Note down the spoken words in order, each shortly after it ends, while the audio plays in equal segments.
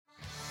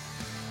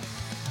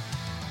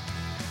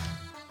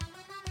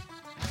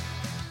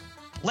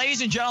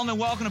Ladies and gentlemen,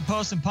 welcome to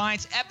Post and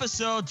Pints,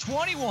 episode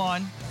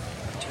 21.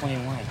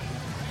 21.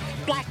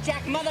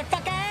 Blackjack,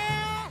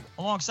 motherfucker!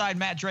 Alongside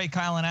Matt, Drake,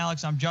 Kyle, and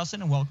Alex, I'm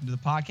Justin, and welcome to the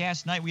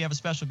podcast. Tonight, we have a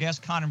special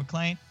guest, Connor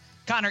McLean.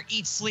 Connor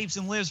eats, sleeps,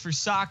 and lives for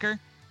soccer.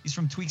 He's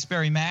from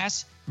Tewksbury,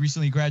 Mass.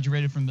 Recently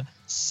graduated from the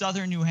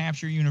Southern New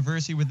Hampshire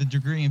University with a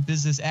degree in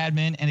business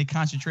admin and a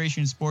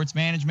concentration in sports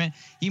management.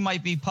 He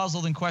might be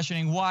puzzled and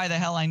questioning why the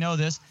hell I know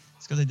this.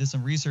 It's because I did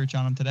some research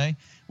on him today.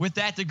 With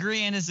that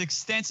degree and his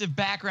extensive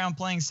background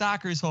playing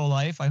soccer his whole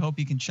life, I hope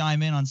he can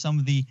chime in on some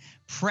of the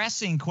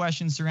pressing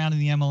questions surrounding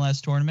the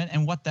MLS tournament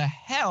and what the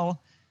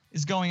hell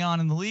is going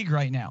on in the league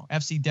right now.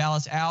 FC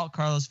Dallas out.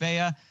 Carlos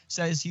Vela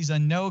says he's a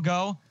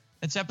no-go.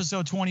 It's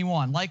episode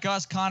 21. Like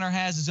us, Connor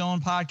has his own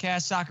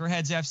podcast,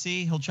 Soccerheads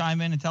FC. He'll chime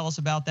in and tell us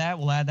about that.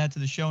 We'll add that to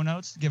the show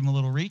notes to give him a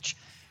little reach.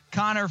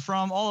 Connor,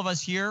 from all of us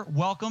here,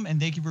 welcome and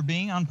thank you for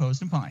being on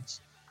Post and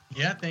Pints.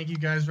 Yeah, thank you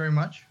guys very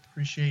much.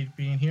 Appreciate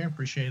being here.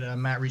 Appreciate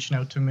Matt reaching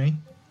out to me.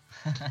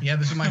 Yeah,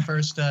 this is my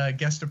first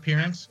guest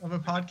appearance of a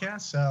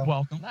podcast, so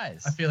welcome.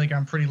 Nice. I feel like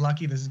I'm pretty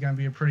lucky. This is going to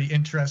be a pretty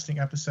interesting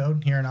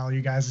episode, hearing all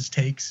you guys'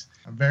 takes.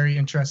 A very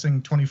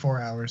interesting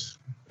 24 hours.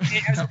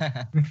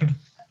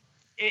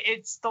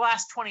 It's the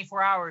last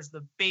 24 hours.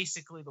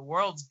 Basically the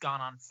world's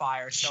gone on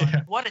fire. So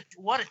Yeah. what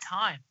a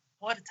time!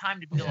 What a time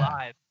to be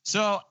alive.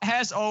 So,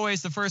 as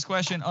always, the first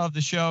question of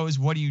the show is,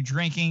 what are you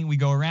drinking? We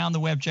go around the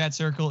web chat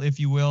circle, if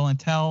you will, and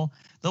tell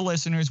the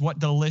listeners what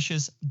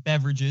delicious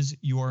beverages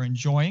you are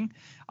enjoying.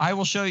 I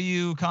will show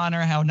you, Connor,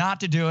 how not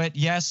to do it.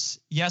 Yes,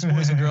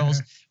 boys and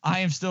girls, I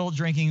am still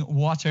drinking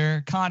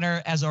water.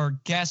 Connor, as our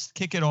guest,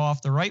 kick it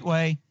off the right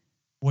way.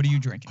 What are you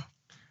drinking?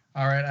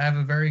 All right, I have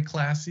a very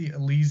classy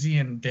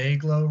Elysian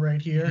Dayglow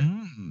right here.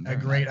 A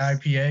great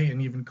IPA, an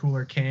even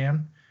cooler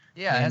can.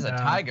 Yeah, it has a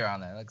tiger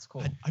on there. Looks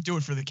cool. I do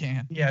it for the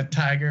can. Yeah,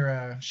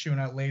 tiger shooting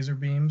out laser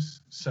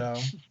beams. So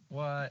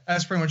What?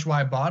 that's pretty much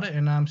why I bought it,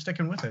 and I'm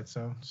sticking with it.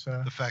 So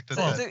The fact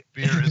that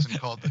beer isn't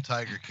called the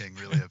Tiger King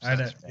really I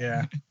upsets don't, me.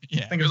 yeah.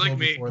 Yeah. I think it You're was a like little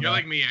me. before You're that.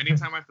 like me.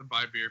 Anytime I have to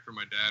buy beer for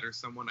my dad or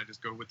someone, I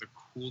just go with the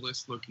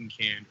coolest looking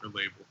can or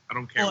label. I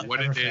don't care Well, what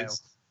never it is.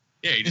 fails.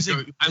 Yeah, you Is just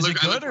it- go. is it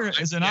good or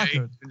is it not IPA,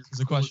 good? and it's Is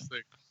the coolest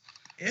question.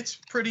 thing. It's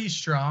pretty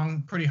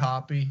strong, pretty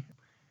hoppy.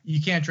 You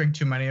can't drink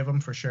too many of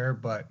them for sure,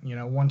 but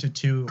 1 to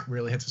 2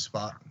 really hits a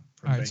spot.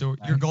 for All me. right, so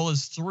your goal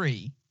is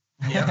 3.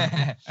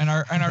 Yeah. And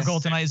our goal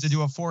tonight is to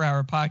do a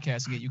 4-hour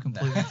podcast and get you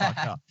completely fucked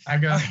up. I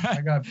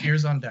got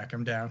beers on deck.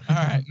 I'm down. All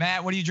right,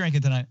 Matt, what are you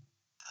drinking tonight?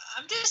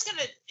 I'm just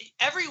gonna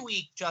every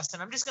week,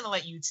 Justin. I'm just gonna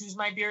let you choose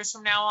my beers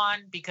from now on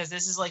because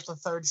this is like the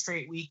third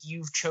straight week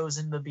you've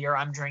chosen the beer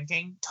I'm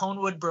drinking.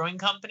 Tonewood Brewing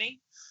Company.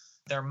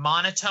 Their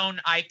monotone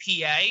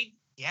IPA.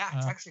 Yeah,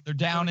 it's actually They're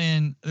down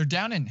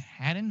in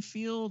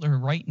Haddonfield or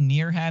right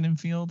near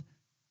Haddonfield,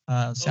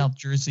 South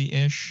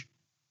Jersey-ish.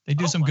 They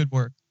do some Oakland. good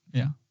work.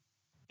 Yeah.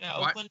 Yeah,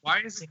 Why, Oakland. why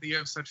is it that you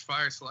have such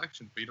fire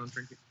selection, but you don't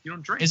drink it? You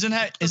don't drink. Isn't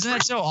that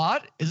so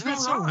odd? Isn't that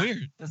so Right.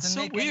 weird? Doesn't It's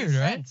so make any weird,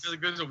 right? sense.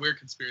 There's a weird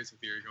conspiracy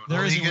theory going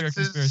There on. is He a weird gets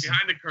his- conspiracy.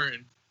 Behind the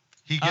curtain.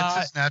 He gets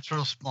his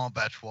natural small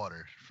batch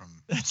water from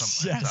somewhere. in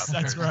Yes, South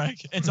that's Jersey.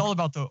 right. It's all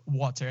about the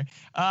water.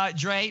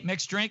 Dre,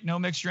 mixed drink, no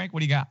mixed drink.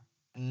 What do you got?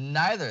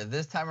 Neither.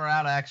 This time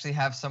around, I actually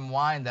have some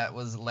wine that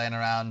was laying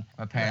around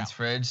my parents'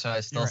 fridge, so I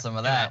stole some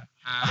of that.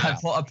 I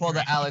pulled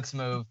the Alex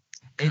move.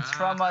 It's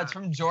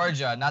from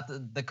Georgia, not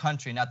the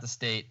country, not the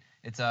state.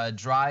 It's a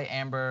dry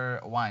amber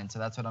wine, so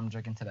that's what I'm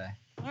drinking today.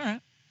 All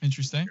right.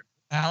 Interesting.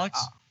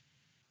 Alex?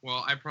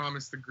 Well, I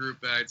promised the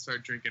group that I'd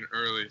start drinking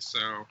early,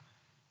 so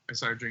I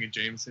started drinking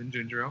Jameson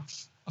ginger ale.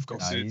 Of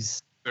course.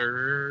 Nice.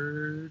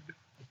 Third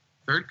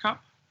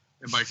cup,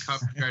 and by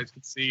cup you guys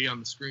can see on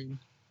the screen.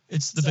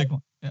 It's the big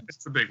one. Yeah.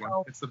 It's the big one.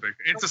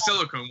 It's a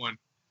silicone one,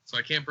 so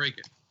I can't break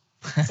it.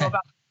 So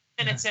about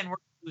minutes in, we're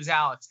gonna lose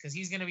Alex because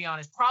he's gonna be on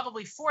his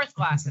probably 4th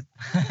glass of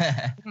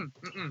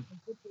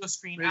the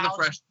screen. It is a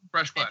Alex,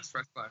 fresh glass.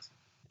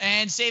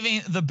 And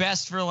saving the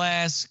best for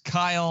last,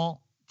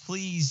 Kyle,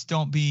 please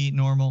don't be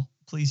normal.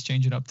 Please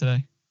change it up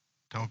today.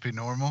 Don't be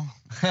normal.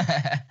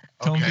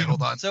 Don't Okay, be-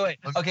 hold on. So wait,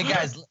 okay,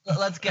 guys,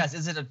 let's guess.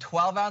 Is it a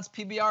 12-ounce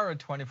PBR or a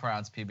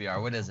 24-ounce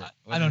PBR? What is it?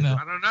 I don't know.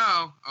 I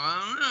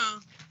don't know.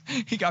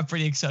 He got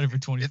pretty excited for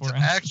 24 It's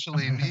hours.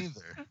 actually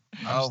neither. I'm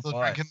Oh, still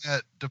boy. drinking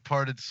that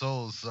Departed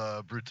Souls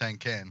Brutang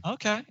can.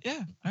 Okay,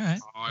 yeah, all right.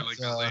 Oh, I like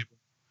It's, that label.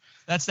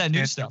 That's that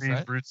new stuff, Canterbury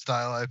right? Brut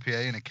style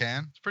IPA in a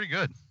can. It's pretty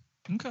good.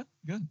 Okay,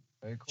 good.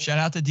 Very cool. Shout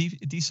out to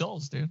D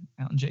Souls, dude,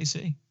 out in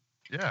JC.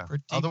 Yeah.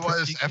 Pretty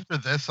Otherwise, good. after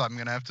this, I'm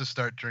gonna have to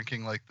start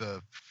drinking like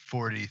the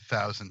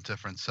 40,000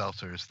 different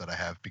seltzers that I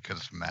have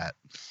because of Matt.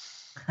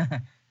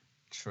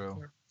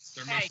 True.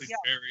 They're Hey, mostly yeah.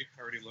 berry.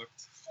 I already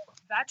looked.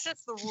 that's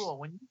just the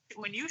rule.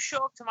 When you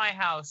show up to my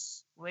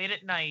house late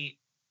at night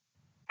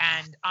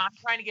and I'm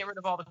trying to get rid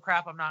of all the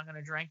crap I'm not going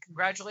to drink,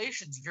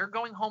 congratulations, you're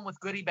going home with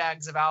goodie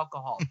bags of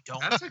alcohol.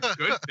 Don't. That's a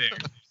good thing.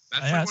 That's Yeah,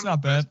 like that's one of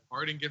not the bad. best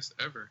parting gifts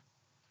ever.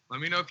 Let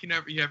me know if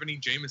you have any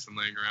Jameson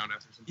laying around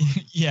after some.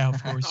 Yeah,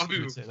 of course. I'll you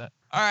do. would say that.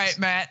 All right,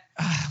 Matt.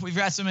 We've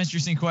got some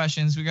interesting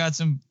questions. We got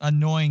some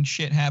annoying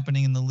shit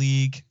happening in the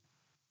league.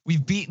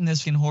 We've beaten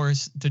this fucking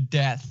horse to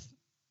death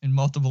in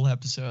multiple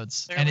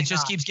episodes. Clearly and it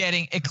just not. keeps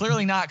getting, it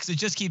clearly not, because it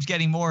just keeps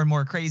getting more and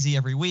more crazy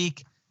every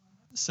week.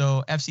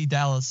 So FC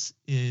Dallas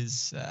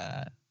is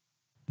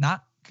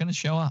not going to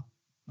show up,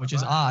 which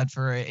is odd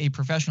for a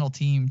professional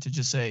team to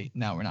just say,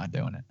 no, we're not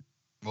doing it.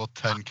 Well,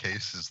 10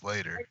 cases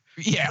later.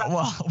 Yeah,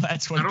 well,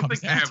 that's what I don't comes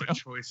think they down have to. a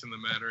choice in the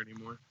matter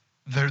anymore.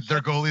 Their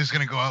goalie's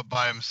going to go out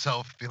by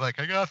himself, be like,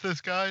 I got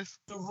this, guys.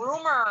 The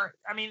rumor,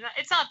 I mean,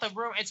 it's not the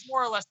rumor, it's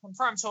more or less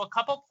confirmed. So a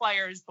couple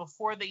players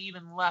before they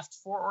even left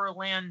for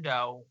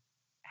Orlando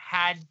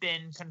had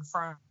been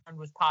confirmed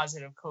with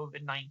positive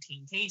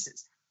COVID-19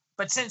 cases.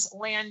 But since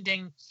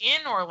landing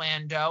in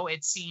Orlando,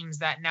 it seems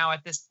that now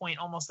at this point,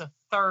 almost a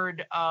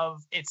third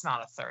of, it's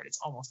not a third, it's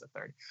almost a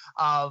third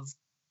of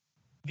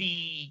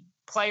the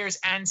players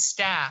and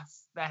staff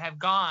that have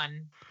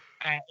gone.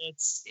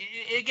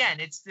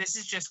 This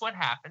is just what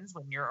happens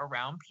when you're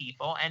around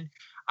people. And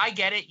I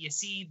get it. You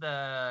see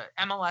the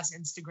MLS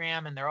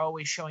Instagram and they're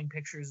always showing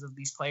pictures of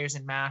these players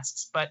in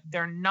masks, but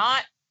they're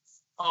not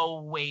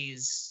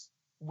always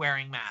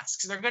wearing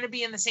masks. They're going to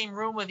be in the same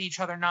room with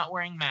each other, not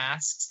wearing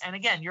masks. And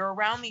again, you're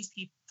around these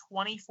people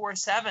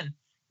 24/7.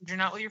 You're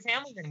not with your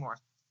family anymore.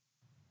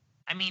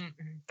 I mean,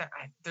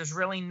 there's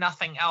really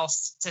nothing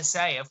else to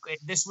say. If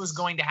this was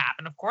going to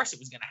happen, of course it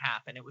was going to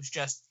happen.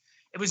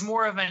 It was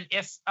more of an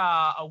if,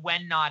 a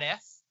when, not if.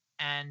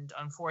 And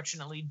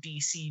unfortunately,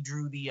 DC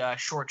drew the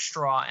short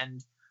straw.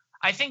 And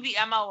I think the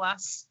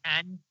MLS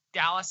and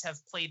Dallas have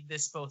played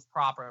this both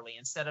properly.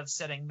 Instead of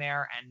sitting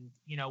there and,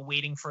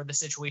 waiting for the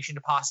situation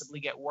to possibly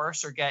get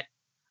worse or get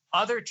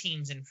other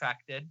teams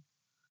infected,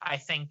 I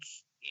think,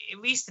 at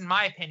least in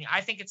my opinion,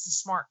 I think it's a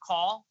smart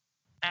call.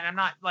 And I'm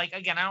not I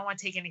don't want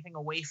to take anything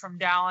away from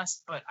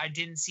Dallas, but I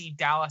didn't see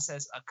Dallas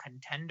as a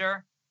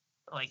contender.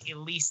 At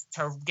least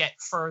to get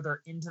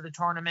further into the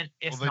tournament.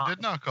 If they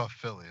did knock off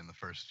Philly in the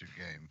first 2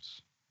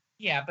 games.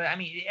 Yeah, but I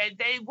mean,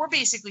 we're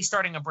basically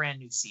starting a brand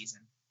new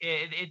season.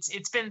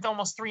 It's been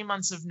almost 3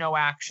 months of no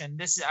action.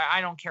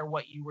 I don't care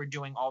what you were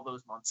doing all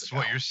those months ago. So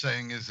what you're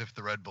saying is if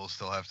the Red Bulls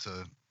still have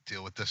to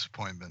deal with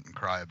disappointment and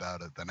cry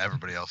about it, then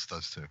everybody else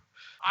does too.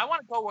 I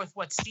want to go with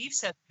what Steve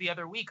said the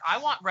other week. I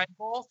want Red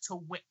Bull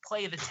to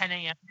play the 10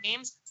 a.m.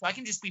 games so I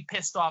can just be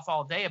pissed off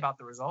all day about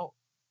the result.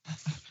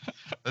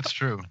 That's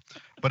true.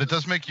 But it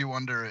does make you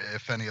wonder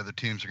if any other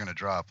teams are going to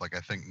drop. I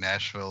think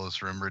Nashville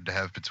is rumored to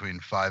have between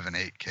 5 and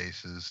 8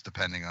 cases,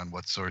 depending on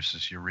what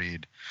sources you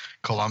read.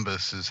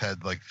 Columbus has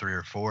had 3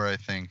 or 4, I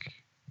think.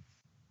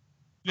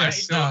 Yeah, I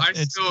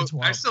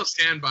still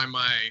stand by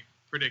my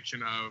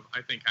prediction of,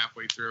 I think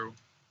halfway through,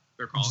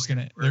 they're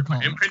calling. They're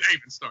calling. It might not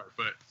even start,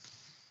 but.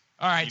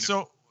 All right.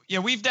 So, yeah,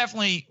 we've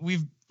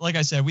like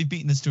I said, we've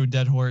beaten this to a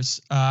dead horse.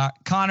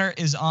 Connor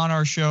is on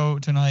our show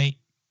tonight.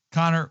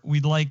 Connor,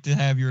 we'd like to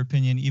have your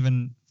opinion,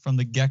 even from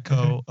the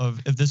get-go, of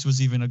if this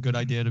was even a good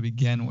idea to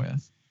begin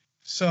with.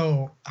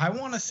 So I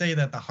want to say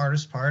that the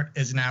hardest part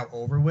is now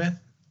over with.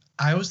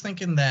 I was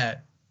thinking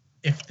that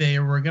if they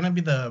were going to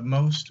be the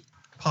most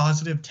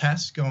positive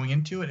tests going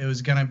into it, it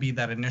was going to be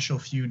that initial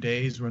few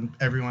days when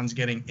everyone's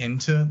getting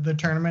into the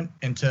tournament,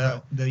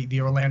 into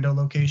the Orlando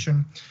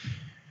location.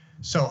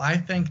 So I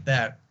think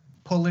that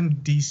pulling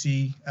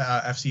DC,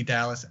 FC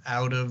Dallas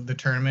out of the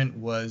tournament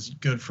was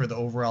good for the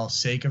overall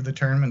sake of the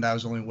tournament. That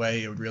was the only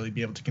way it would really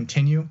be able to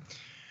continue.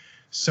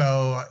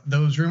 So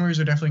those rumors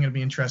are definitely going to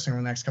be interesting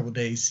over the next couple of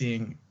days,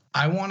 seeing,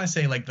 I want to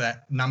say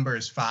that number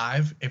is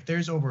 5. If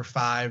there's over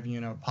 5,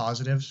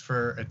 positives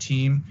for a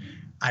team,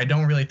 I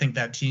don't really think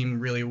that team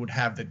really would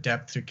have the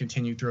depth to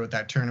continue throughout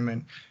that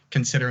tournament,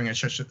 considering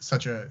it's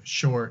such a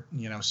short,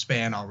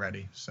 span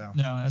already. So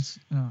no, that's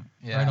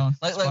right on.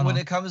 When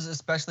it comes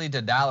especially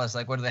to Dallas,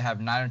 what do they have,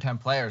 9 or 10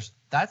 players?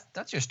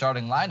 That's your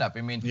starting lineup.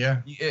 I mean,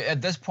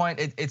 at this point,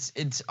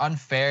 it's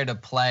unfair to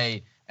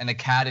play an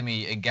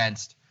academy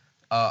against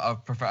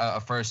a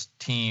first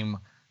team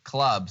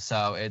club.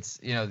 So it's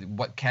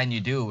what can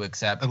you do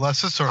except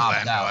unless it's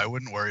Orlando, I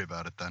wouldn't worry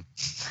about it then.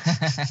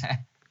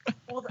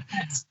 Well,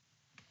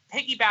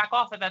 piggyback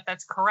off of that,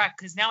 that's correct,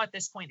 because now at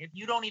this point, if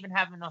you don't even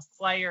have enough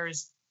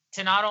players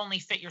to not only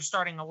fit your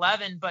starting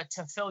 11 but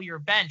to fill your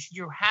bench,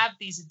 you have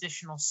these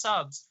additional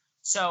subs,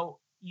 so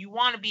you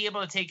want to be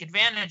able to take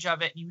advantage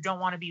of it. You don't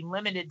want to be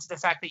limited to the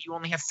fact that you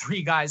only have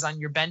 3 guys on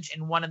your bench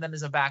and one of them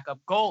is a backup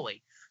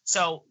goalie.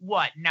 So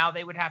what, now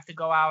they would have to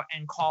go out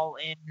and call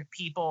in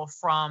people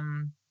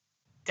from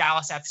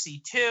Dallas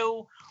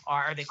FC2, or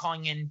are they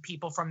calling in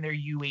people from their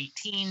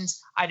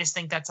U18s? I just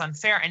think that's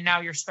unfair. And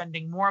now you're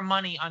spending more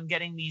money on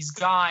getting these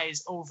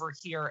guys over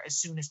here as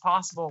soon as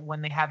possible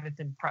when they haven't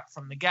been prepped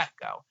from the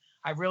get-go.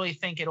 I really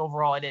think I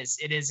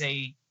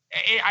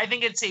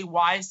think it's a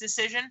wise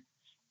decision.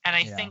 And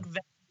I think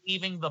that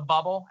leaving the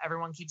bubble,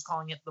 everyone keeps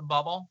calling it the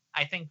bubble.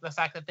 I think the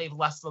fact that they've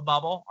left the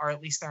bubble, or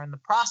at least they're in the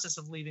process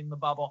of leaving the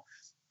bubble,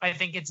 I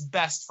think it's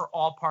best for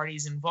all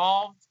parties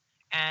involved.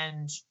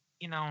 And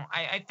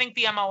I think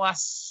the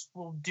MLS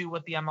will do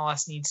what the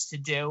MLS needs to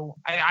do.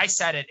 I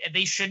said it.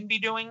 They shouldn't be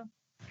doing.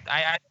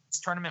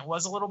 This tournament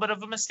was a little bit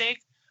of a mistake,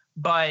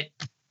 but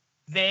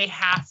they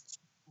have to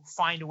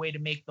find a way to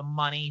make the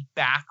money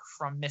back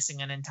from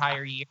missing an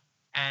entire year.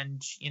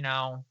 And,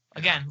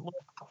 again,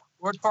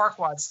 Lord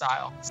Farquaad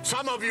style.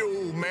 Some of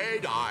you may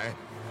die,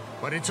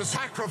 but it's a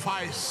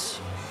sacrifice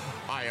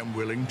I am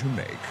willing to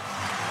make.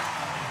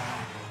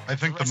 I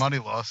think the money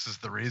loss is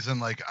the reason.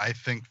 Like, I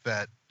think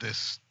that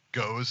this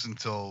goes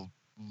until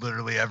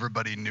literally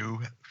everybody knew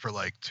for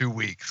like 2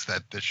 weeks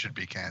that this should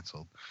be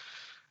canceled.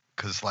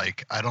 Because,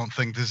 like, I don't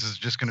think this is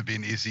just going to be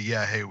an easy,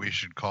 hey, we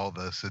should call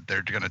this.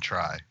 They're going to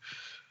try.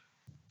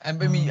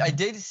 And I mean, I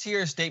did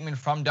hear a statement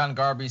from Don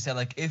Garber. He said,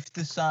 like, if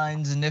the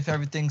signs and if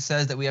everything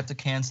says that we have to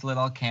cancel it,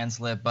 I'll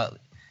cancel it. But,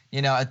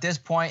 at this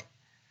point,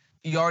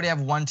 you already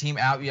have one team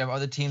out. You have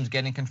other teams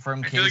getting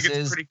confirmed cases. I feel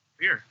like it's pretty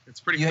clear. It's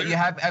pretty clear. You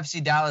have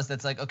FC Dallas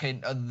that's like, okay,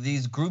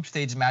 these group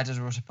stage matches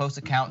were supposed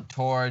to count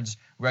towards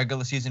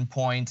regular season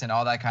points and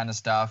all that kind of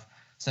stuff.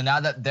 So now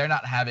that they're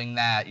not having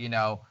that,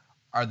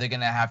 are they going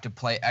to have to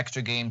play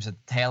extra games at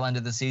the tail end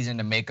of the season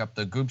to make up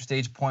the group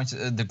stage points,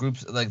 the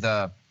groups, like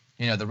the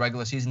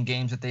regular season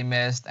games that they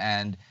missed?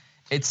 And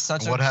it's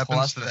such what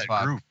happens to that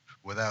clusterfuck. group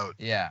without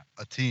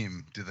a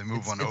team? Do they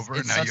move over?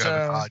 It's now you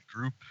have an odd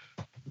group.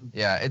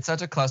 Yeah, it's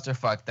such a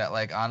clusterfuck that,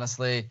 like,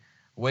 honestly,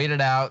 wait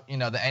it out. The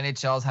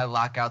NHL's had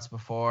lockouts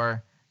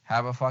before.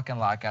 Have a fucking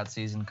lockout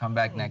season. Come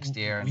back next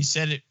year. We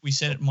said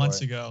it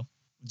months ago.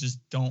 Just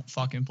don't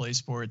fucking play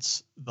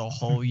sports the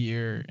whole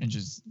year and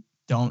just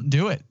don't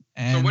do it.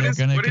 And they're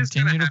going to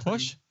continue to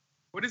push.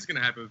 What is going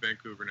to happen with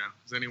Vancouver now?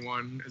 Has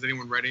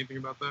anyone read anything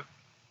about that?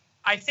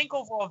 I think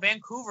overall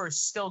Vancouver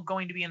is still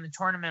going to be in the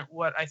tournament.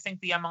 What I think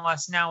the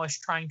MLS now is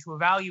trying to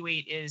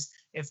evaluate is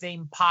if they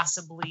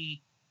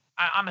possibly,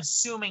 I'm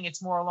assuming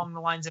it's more along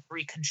the lines of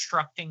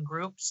reconstructing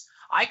groups.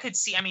 I could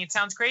see, it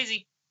sounds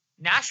crazy.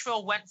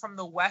 Nashville went from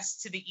the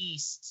west to the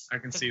east. I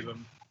can see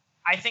them.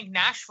 I think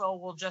Nashville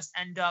will just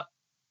end up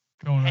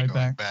going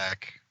right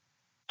back.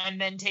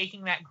 And then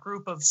taking that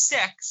group of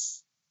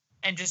 6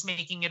 and just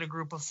making it a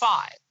group of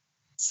 5.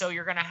 So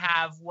you're going to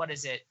have,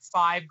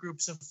 5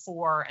 groups of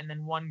 4 and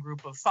then 1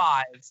 group of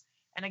 5.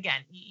 And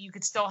again, you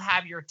could still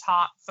have your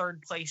top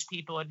third place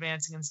people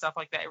advancing and stuff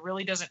like that. It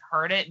really doesn't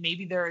hurt it.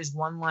 Maybe there is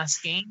one less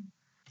game,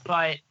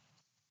 but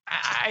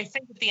I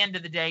think at the end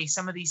of the day,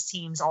 some of these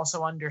teams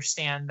also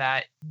understand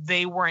that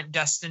they weren't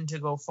destined to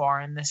go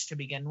far in this to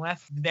begin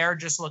with. They're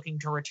just looking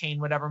to retain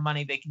whatever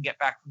money they can get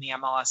back from the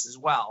MLS as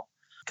well.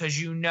 Because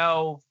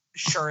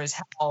sure as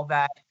hell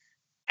that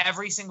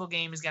every single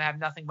game is going to have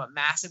nothing but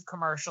massive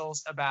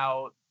commercials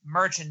about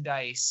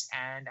merchandise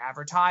and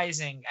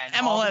advertising and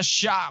MLS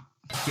shop.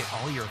 Get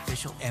all your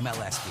official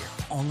MLS gear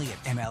only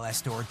at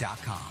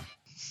MLSstore.com.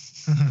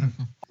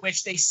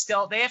 Which they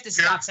have to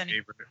stop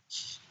sending.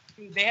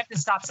 They have to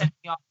stop sending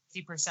me off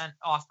 50%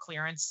 off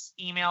clearance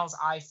emails.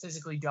 I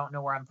physically don't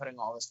know where I'm putting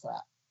all this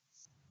crap.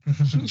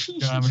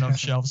 Don't have enough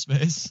shelf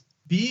space.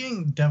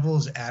 Being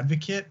devil's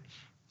advocate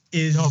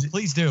is... No,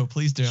 please do.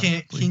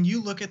 Can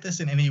you look at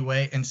this in any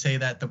way and say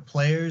that the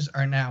players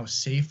are now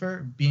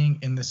safer being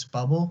in this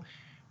bubble?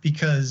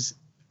 Because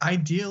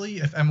ideally,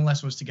 if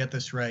MLS was to get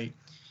this right,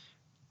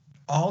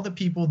 all the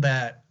people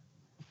that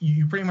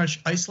you pretty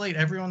much isolate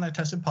everyone that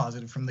tested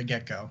positive from the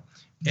get-go,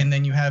 and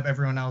then you have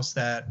everyone else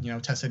that,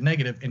 tested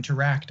negative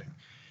interacting.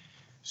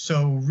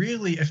 So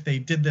really, if they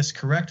did this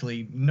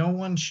correctly, no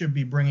one should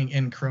be bringing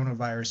in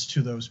coronavirus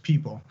to those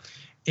people.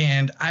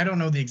 And I don't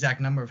know the exact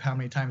number of how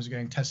many times they're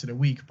getting tested a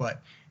week,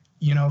 but,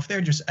 if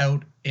they're just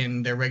out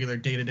in their regular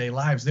day-to-day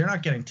lives, they're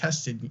not getting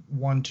tested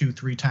 1, 2,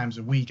 3 times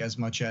a week as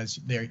much as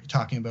they're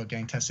talking about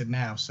getting tested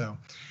now. So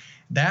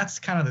that's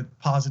kind of the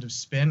positive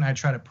spin I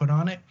try to put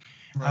on it.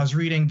 Right. I was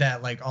reading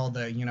that, like, all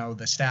the,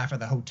 the staff at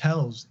the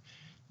hotels,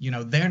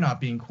 they're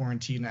not being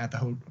quarantined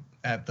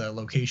at the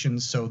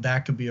locations, so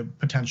that could be a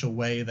potential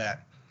way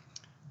that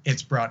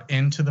it's brought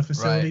into the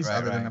facilities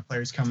than the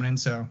players coming in.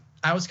 So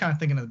I was kind of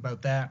thinking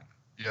about that.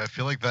 Yeah, I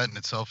feel like that in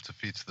itself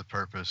defeats the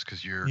purpose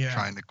because you're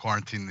trying to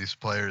quarantine these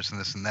players and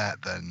this and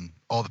that. Then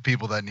all the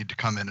people that need to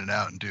come in and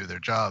out and do their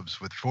jobs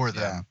for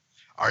them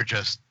are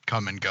just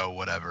come and go,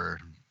 whatever.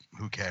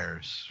 Who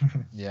cares?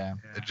 Yeah.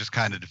 It just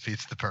kind of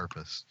defeats the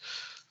purpose.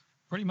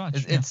 Pretty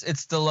much.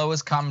 It's the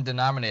lowest common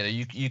denominator.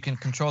 You can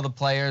control the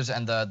players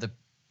and the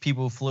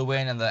people who flew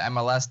in and the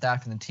MLS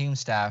staff and the team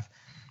staff,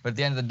 but at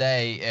the end of the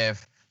day,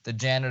 if the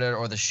janitor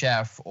or the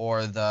chef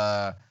or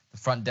the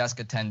front desk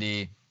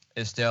attendee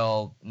is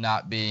still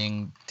not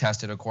being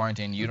tested or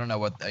quarantined, you don't know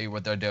what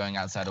they're doing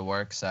outside of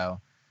work, so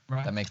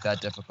that makes that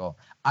difficult.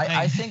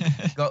 I think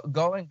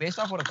going based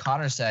off what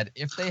O'Connor said,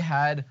 if they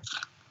had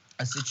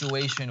a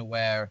situation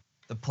where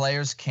the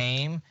players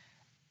came,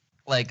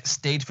 like,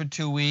 stayed for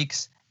 2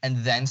 weeks and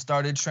then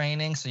started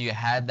training, so you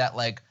had that,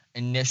 like,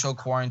 initial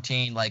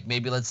quarantine, like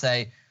maybe let's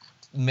say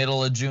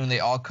middle of June they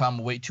all come,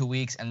 wait 2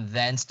 weeks and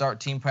then start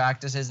team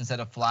practices instead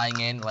of flying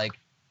in like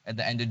at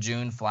the end of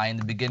June, fly in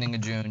the beginning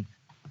of June,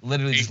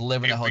 literally just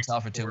live in a hotel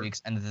for 2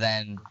 weeks and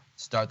then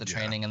start the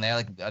training. And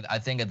I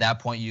think at that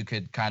point you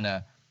could kind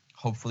of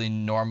hopefully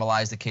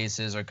normalize the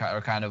cases or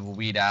kind of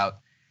weed out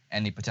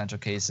any potential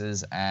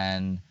cases,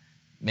 and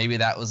maybe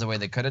that was the way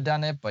they could have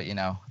done it, but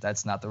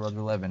that's not the world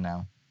we live in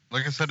now.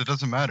 Like I said, it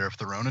doesn't matter if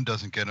the Rona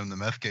doesn't get him. The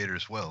Meth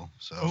Gators will.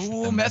 So.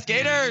 Ooh, Meth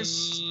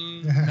Gators!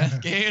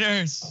 Meth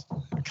Gators.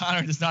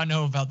 Connor does not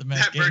know about the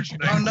Meth Gators.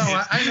 Oh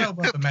no, I know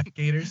about the Meth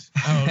Gators.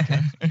 Oh,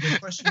 okay. The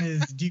question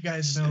is, do you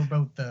guys know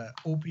about the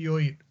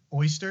opioid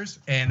oysters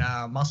and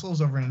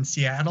mussels over in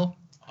Seattle?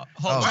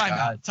 Time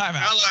out.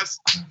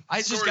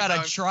 I just got a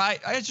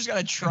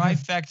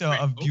trifecta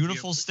of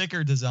beautiful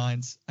sticker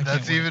designs.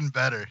 That's even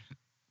better.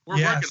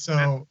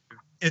 So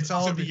it's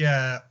all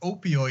the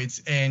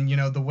opioids, and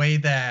the way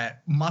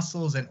that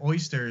mussels and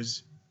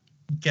oysters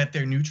get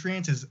their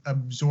nutrients is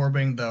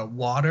absorbing the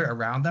water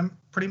around them,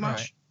 pretty much.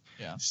 Right.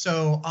 Yeah.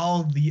 So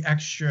all the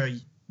extra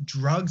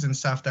drugs and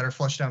stuff that are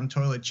flushed down the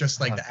toilet, just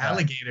like the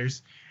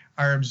alligators,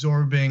 are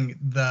absorbing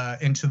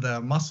into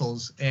the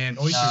mussels and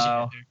oysters.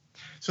 No.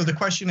 So the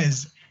question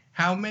is,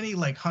 how many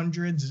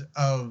hundreds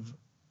of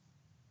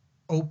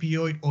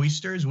opioid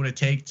oysters would it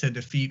take to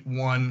defeat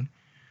one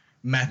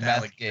meth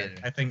alligator?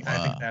 I think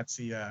that's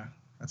the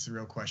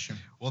real question.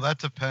 Well, that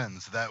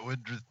depends. That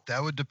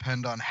would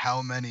depend on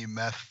how many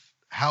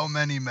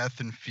meth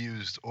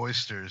infused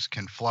oysters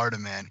can Florida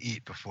man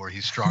eat before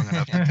he's strong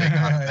enough to take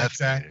on a meth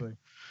Exactly.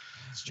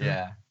 It's true.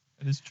 Yeah,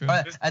 it is true.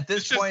 But at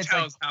this point, it's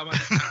like how much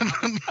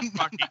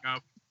fucking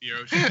up the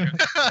ocean.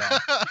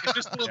 It's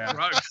just little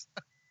drugs.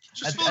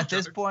 At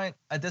this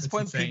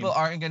point, people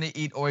aren't going to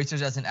eat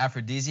oysters as an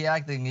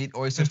aphrodisiac. They can eat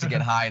oysters to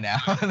get high now.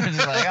 They're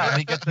just like, let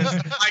me get this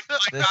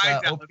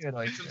opioid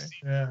oyster.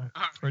 Yeah,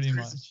 pretty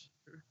much.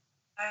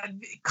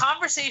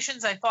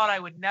 Conversations I thought I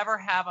would never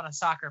have on a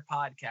soccer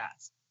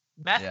podcast.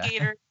 Meth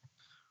Gators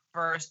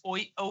versus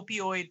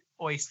opioid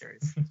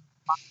oysters.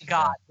 My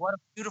God, what a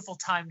beautiful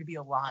time to be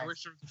alive. I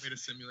wish there was a way to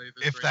simulate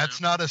this. If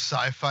that's not a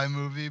sci-fi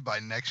movie by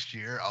next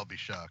year, I'll be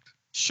shocked.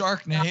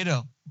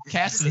 Sharknado.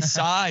 Cast it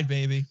aside,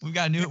 baby. We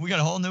got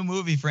a whole new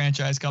movie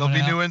franchise coming out.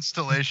 There'll be new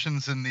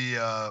installations in the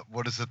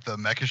the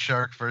Mecha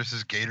Shark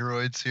versus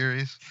Gatoroid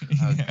series.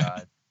 Oh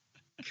God.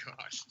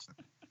 Gosh.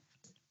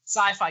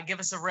 Sci-fi, give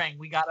us a ring.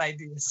 We got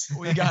ideas.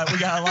 We got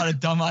a lot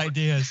of dumb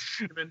ideas.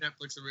 Get a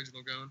Netflix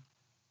original going.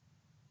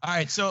 All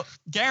right, so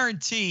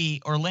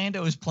guarantee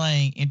Orlando is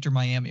playing Inter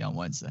Miami on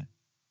Wednesday.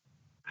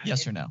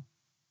 Yes or no?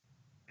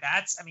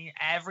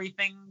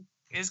 Everything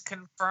is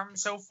confirmed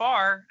so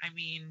far.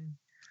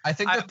 I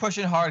think they're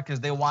pushing hard because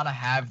they want to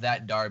have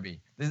that derby.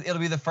 It'll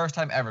be the first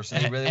time ever, so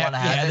they really want to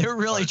have it. Yeah, they're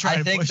really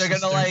trying to push they're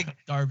going to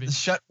derby.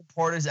 Shut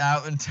reporters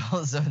out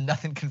until there's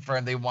nothing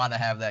confirmed. They want to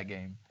have that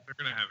game. They're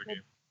going to have a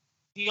game.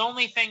 The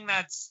only thing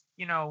that's,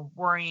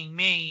 worrying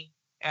me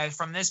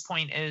from this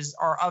point is,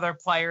 are other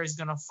players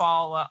going to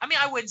follow?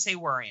 I wouldn't say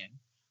worrying.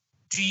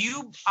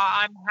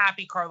 I'm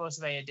happy Carlos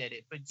Vela did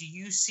it, but do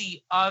you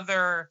see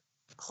other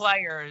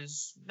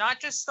players, not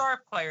just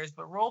star players,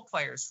 but role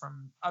players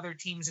from other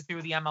teams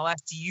through the MLS?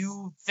 Do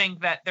you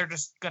think that they're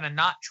just going to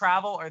not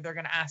travel, or they're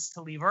going to ask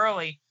to leave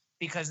early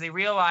because they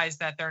realize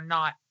that they're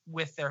not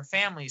with their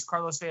families?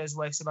 Carlos Vela's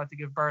wife's about to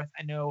give birth.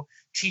 I know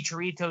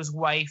Chicharito's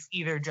wife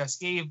either just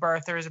gave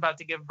birth or is about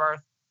to give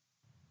birth.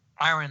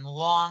 Aaron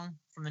Long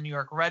from the New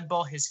York Red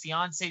Bull, his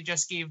fiance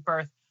just gave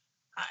birth.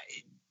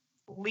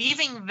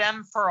 Leaving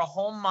them for a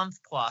whole month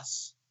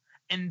plus,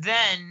 and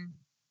then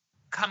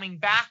coming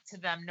back to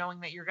them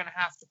knowing that you're going to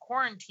have to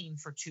quarantine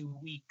for 2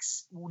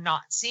 weeks,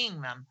 not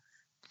seeing them.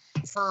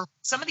 For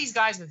some of these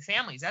guys with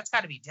families, that's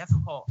got to be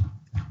difficult.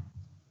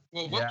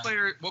 Well,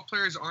 what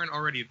players aren't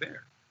already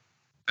there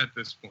at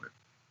this point?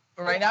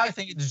 Right now, I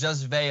think it's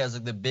just Vea as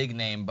the big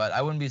name, but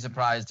I wouldn't be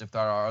surprised if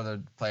there are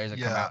other players that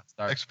come out and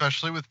start.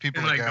 Especially with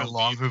people like Aaron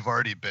Long who've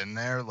already been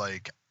there.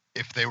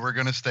 If they were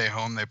going to stay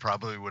home, they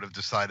probably would have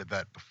decided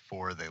that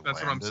before they landed.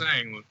 That's what I'm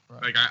saying.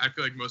 Right. I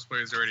feel like most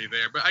players are already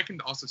there, but I can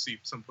also see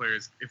some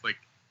players if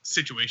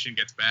situation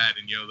gets bad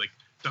and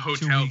the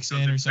hotel 2 weeks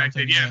in or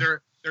something. Yeah,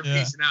 they're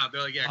peacing out.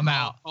 They're like, I'm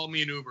out. Call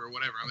me an Uber or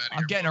whatever.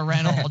 I'm getting a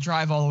rental. I'll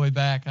drive all the way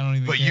back. I don't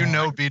even. But care.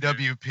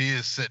 BWP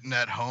is sitting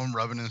at home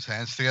rubbing his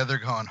hands together,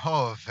 going,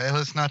 "Oh,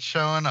 Vela's not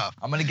showing up.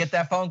 I'm gonna get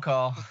that phone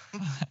call."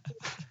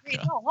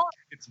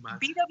 It's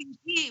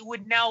BWP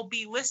would now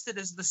be listed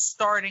as the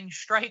starting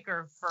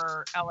striker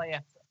for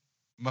LAFC.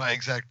 My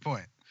exact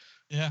point.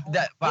 Yeah.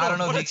 I don't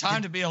know. What a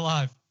time to be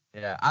alive.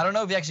 Yeah, I don't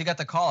know if he actually got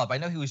the call up. I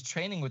know he was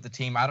training with the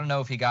team. I don't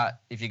know if he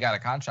got a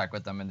contract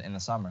with them in the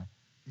summer.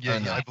 Yeah,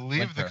 I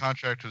believe the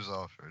contract was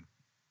offered.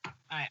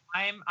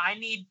 I'm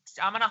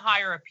gonna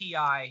hire a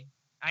PI.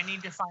 I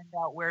need to find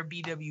out where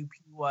BWP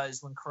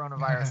was when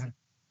coronavirus.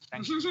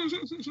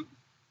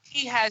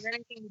 He has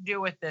anything to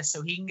do with this,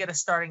 so he can get a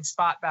starting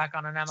spot back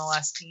on an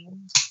MLS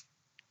team.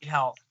 It'd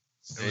help.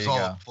 It was all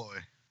a ploy.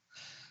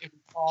 It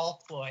was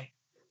all ploy.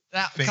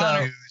 Now,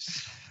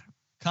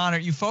 Connor,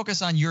 you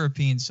focus on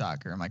European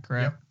soccer. Am I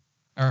correct? Yep.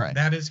 All right.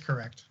 That is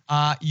correct.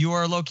 You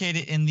are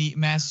located in the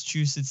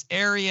Massachusetts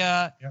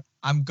area. Yep.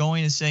 I'm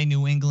going to say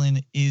New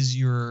England is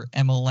your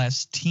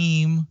MLS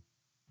team.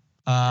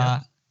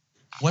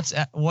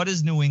 What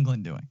is New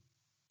England doing?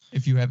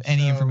 If you have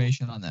any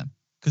information on them,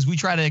 because we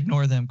try to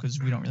ignore them because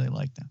we don't really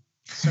like them.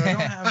 So I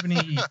don't have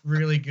any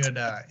really good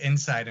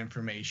inside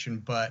information,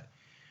 but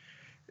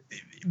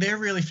they're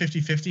really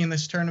 50-50 in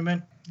this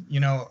tournament.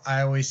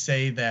 I always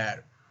say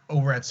that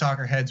over at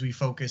Soccerheads, we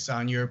focus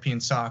on European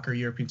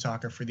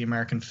soccer for the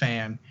American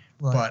fan.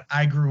 Right. But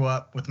I grew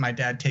up with my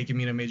dad taking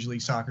me to Major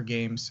League Soccer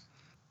games.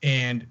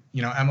 And,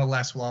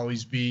 MLS will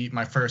always be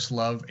my first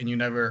love, and you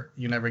never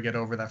get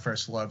over that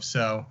first love.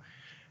 So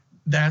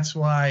that's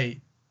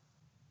why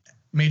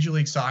Major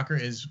League Soccer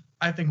is,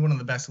 I think, one of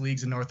the best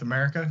leagues in North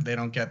America. They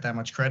don't get that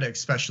much credit,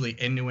 especially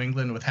in New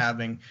England with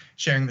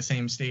sharing the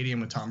same stadium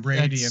with Tom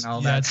Brady and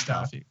all that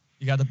stuff.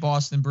 You got the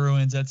Boston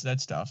Bruins.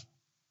 That's tough.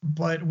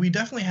 But we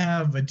definitely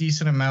have a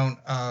decent amount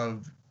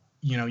of,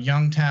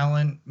 young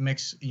talent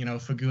mix.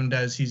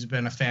 Fagundes, he's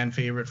been a fan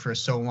favorite for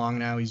so long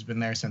now. He's been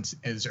there since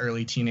his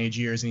early teenage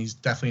years, and he's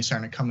definitely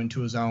starting to come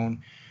into his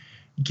own.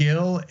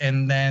 Gill,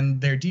 and then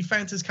their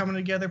defense is coming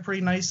together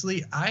pretty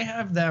nicely. I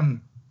have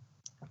them,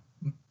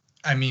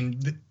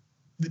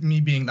 me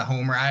being the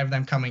homer, I have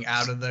them coming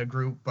out of the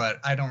group, but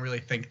I don't really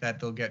think that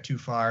they'll get too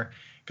far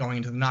going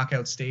into the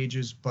knockout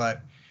stages.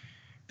 But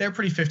they're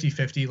pretty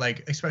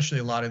 50-50, especially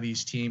a lot of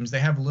these teams.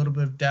 They have a little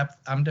bit of depth.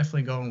 I'm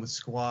definitely going with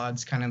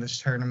squads kind of this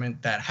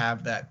tournament that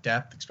have that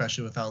depth,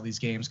 especially with all these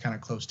games kind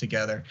of close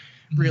together.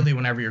 Mm-hmm. Really,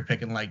 whenever you're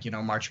picking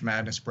March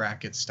Madness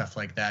brackets, stuff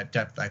like that,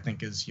 depth I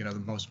think is the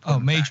most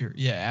important. Oh, major. Factor.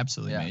 Yeah,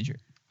 absolutely major.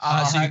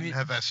 So you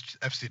have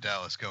FC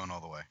Dallas going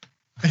all the way.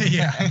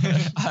 Yeah.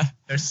 I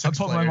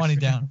put my money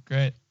down.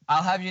 Great.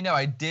 I'll have you know,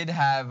 I did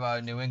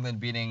have New England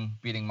beating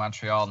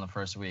Montreal in the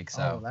first week.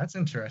 So that's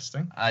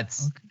interesting.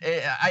 It's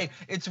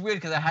weird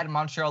because I had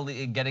Montreal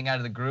getting out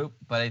of the group,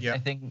 but I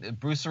think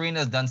Bruce Arena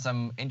has done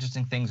some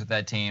interesting things with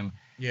that team.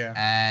 Yeah.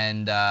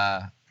 And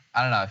I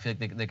don't know. I feel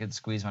like they could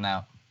squeeze one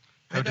out.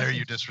 How dare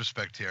you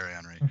disrespect Thierry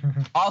Henry?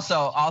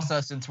 Also,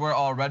 since we're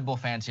all Red Bull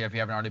fans here, if you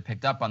haven't already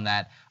picked up on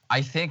that,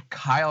 I think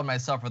Kyle and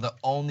myself are the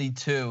only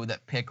two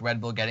that pick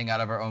Red Bull getting out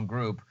of our own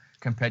group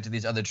compared to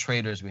these other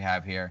traders we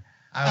have here.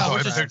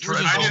 I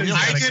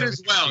did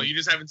as well. You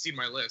just haven't seen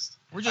my list.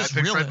 We're just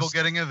I picked Red Bull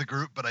getting out of the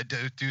group, but I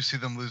do see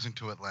them losing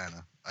to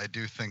Atlanta. I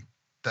do think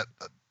that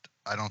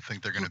I don't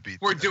think they're going to beat.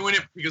 We're doing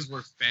it because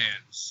we're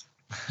fans.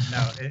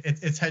 No,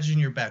 it's hedging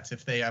your bets.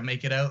 If they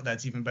make it out,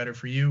 that's even better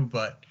for you.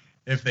 But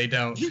if they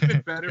don't,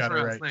 even better for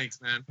us. Right.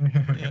 Thanks, man.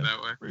 Putting it that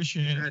way.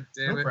 Appreciate it. God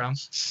damn it.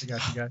 Browns. I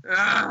got you guys.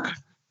 I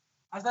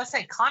was about to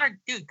say, Connor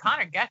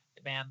gets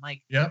it, man.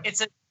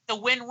 It's a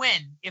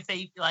win-win if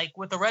they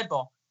with the Red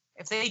Bull.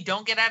 If they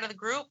don't get out of the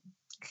group,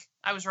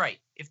 I was right.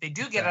 If they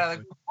do get out of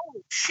the group,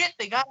 holy shit,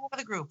 they got out of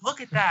the group.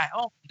 Look at that.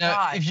 Oh my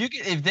God.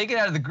 If they get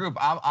out of the group,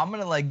 I'm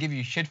gonna give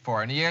you shit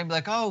for it, and you're gonna be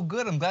like, oh,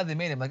 good, I'm glad they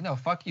made it. I'm like, no,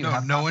 fuck you.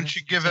 No one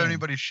should give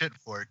anybody shit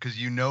for it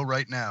because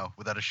right now,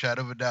 without a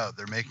shadow of a doubt,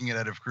 they're making it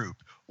out of group.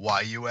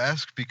 Why, you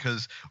ask?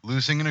 Because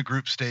losing in a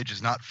group stage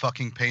is not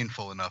fucking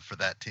painful enough for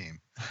that team.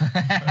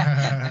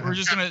 We're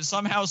just gonna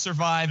somehow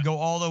survive, go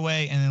all the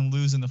way, and then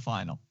lose in the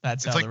final.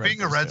 It's how like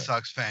being a Red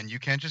Sox fan. You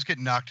can't just get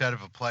knocked out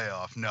of a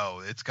playoff.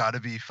 No, it's got to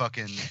be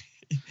fucking.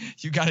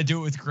 You got to do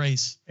it with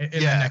grace. In the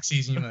next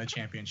season, you win the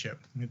championship.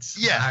 It's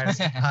highs,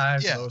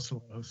 lows.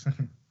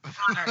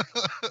 Connor,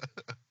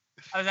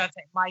 I was about to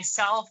say,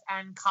 myself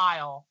and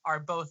Kyle are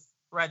both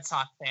Red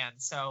Sox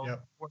fans. So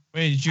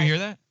wait, did you hear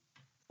that?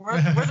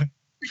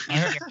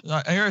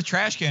 I hear a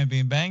trash can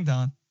being banged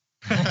on.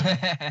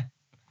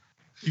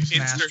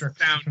 Insert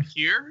down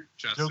here,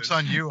 Justin. Joke's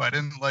on you. I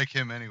didn't like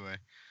him anyway.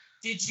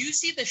 Did you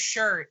see the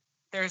shirt?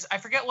 I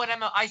forget what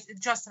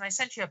Justin, I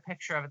sent you a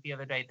picture of it the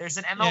other day. There's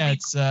an MLB. Yeah,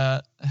 it's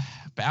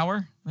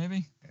Bauer,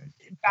 maybe.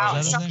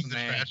 Bauer.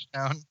 Trash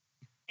Town.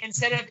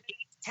 Instead of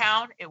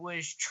Town, it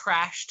was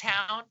Trash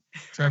Town.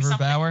 Trevor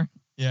Bauer.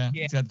 Yeah,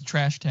 he's got the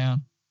Trash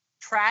Town.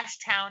 Trash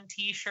Town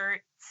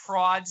T-shirt,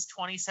 Frauds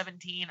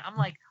 2017. I'm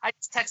like, I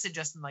just texted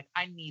Justin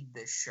I need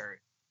this shirt.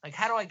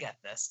 How do I get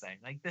this thing?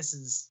 This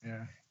is.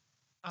 Yeah.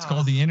 It's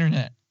called the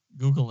internet.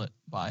 Google it.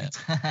 Buy it.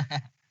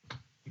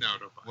 No,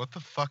 don't buy it. What the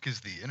fuck is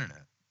the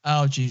internet?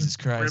 Oh, Jesus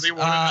Christ. Really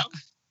want to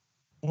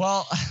know?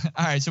 Well,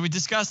 all right. So we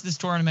discussed this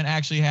tournament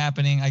actually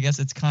happening. I guess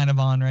it's kind of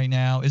on right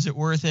now. Is it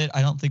worth it?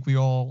 I don't think we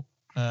all.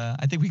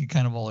 I think we could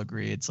kind of all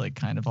agree it's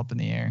kind of up in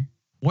the air.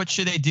 What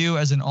should they do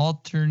as an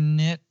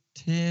alternative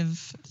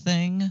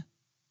thing?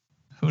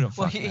 Who the fuck?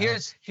 Well,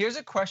 here's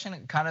a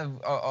question kind of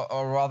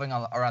revolving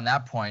around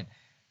that point.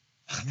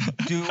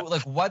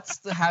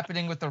 What's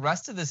happening with the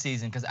rest of the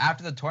season? Because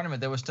after the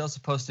tournament, there was still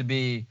supposed to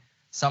be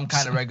some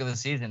kind of regular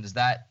season. Is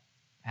that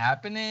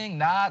happening?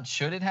 Not?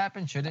 Should it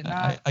happen? Should it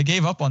not? I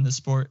gave up on this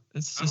sport.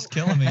 It's just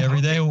killing me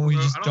every day when we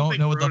just don't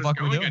know what the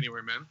fuck we're doing.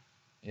 Anywhere, man.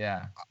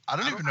 Yeah. I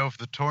don't even know if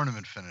the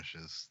tournament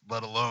finishes,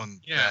 let alone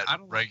that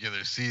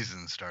regular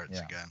season starts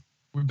again.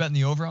 We're betting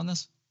the over on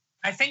this?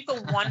 I think the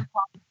one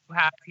problem you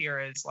have here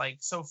is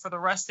so for the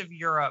rest of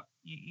Europe,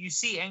 you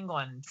see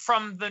England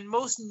from the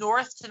most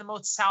north to the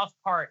most south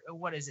part.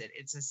 What is it?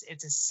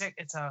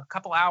 It's a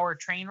couple hour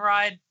train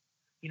ride.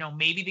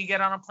 Maybe they get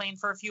on a plane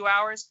for a few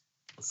hours.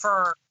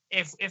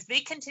 If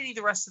they continue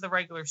the rest of the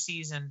regular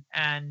season,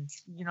 and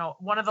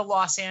one of the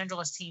Los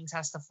Angeles teams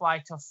has to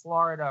fly to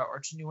Florida or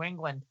to New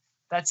England,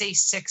 that's a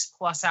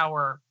 6+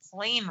 hour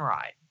plane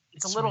ride.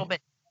 It's a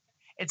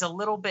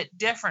little bit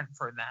different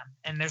for them,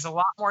 and there's a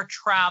lot more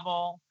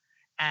travel.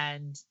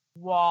 And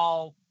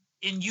while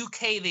in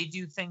UK they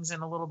do things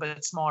in a little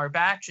bit smaller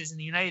batches, in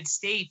the United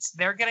States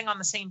they're getting on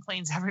the same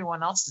planes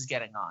everyone else is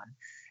getting on.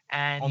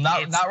 And well,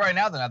 not right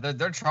now.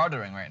 They're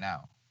chartering right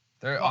now.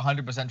 They're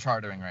 100%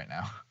 chartering right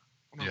now.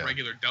 On a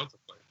regular Delta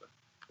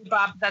flight.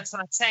 Bob, that's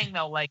what I'm saying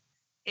though. Like,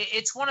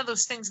 it's one of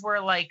those things where,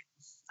 like,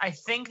 I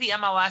think the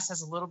MLS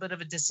has a little bit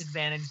of a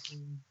disadvantage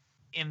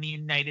in the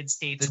United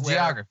States.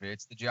 Geography.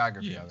 It's the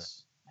geography of it.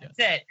 That's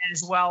it.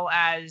 As well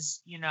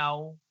as,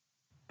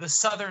 the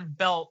southern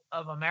belt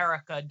of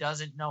America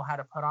doesn't know how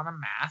to put on a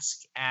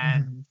mask,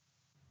 and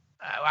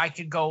I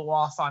could go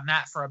off on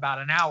that for about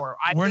an hour.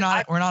 We're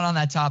not on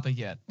that topic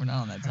yet. We're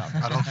not on that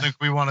topic. I don't think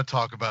we want to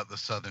talk about the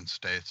southern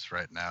states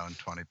right now in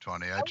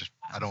 2020.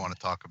 I don't want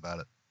to talk about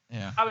it.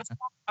 Yeah. I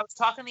was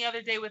talking the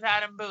other day with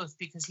Adam Booth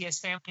because he has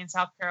family in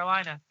South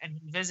Carolina and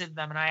he visited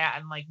them,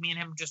 and me and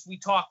him we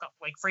talk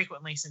like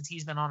frequently since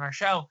he's been on our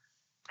show.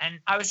 And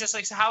I was just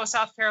like, so how is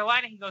South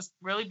Carolina? He goes,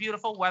 really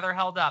beautiful, weather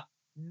held up.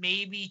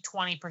 Maybe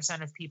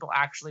 20% of people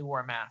actually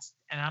wore masks.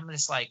 And I'm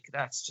just like,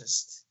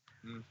 that's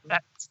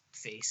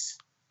face.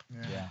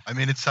 Yeah. I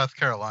mean, it's South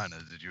Carolina.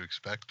 Did you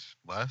expect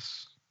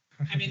less?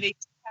 I mean, they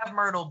have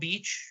Myrtle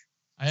Beach.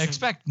 I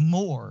expect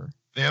more.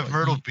 They have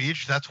Myrtle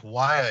Beach. That's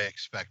why I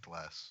expect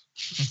less.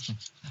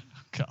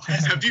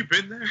 Have you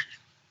been there?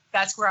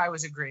 That's where I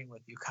was agreeing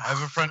with you, Kyle. I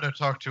have a friend I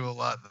talk to a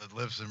lot that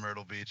lives in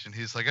Myrtle Beach, and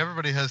he's like,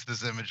 everybody has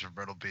this image of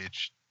Myrtle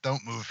Beach.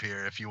 Don't move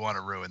here if you want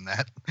to ruin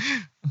that.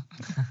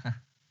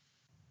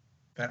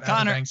 That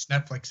Connor, Outer Banks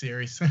Netflix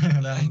series.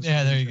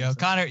 Yeah, there you go.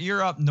 Connor,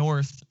 you're up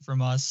north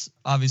from us,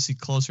 obviously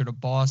closer to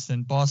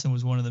Boston. Boston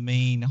was one of the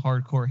main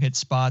hardcore hit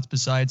spots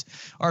besides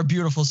our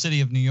beautiful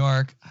city of New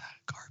York.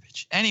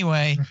 Garbage.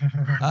 Anyway.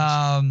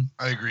 I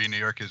agree. New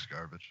York is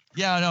garbage.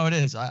 Yeah, no, it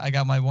is. I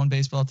got my one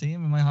baseball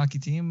team and my hockey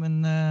team,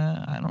 and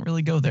I don't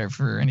really go there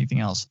for anything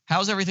else.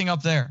 How's everything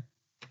up there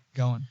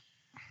going?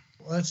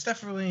 Well, it's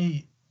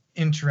definitely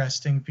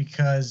interesting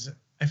because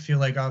I feel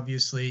like,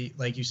 obviously,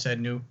 like you said,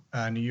 New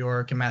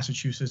York and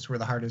Massachusetts were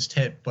the hardest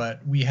hit,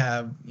 but we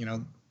have,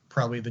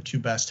 probably the two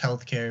best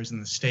health cares in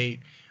the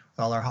state with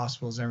all our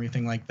hospitals and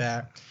everything like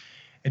that.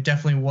 It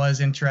definitely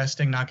was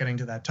interesting, not getting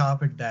to that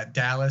topic, that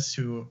Dallas,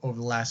 who over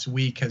the last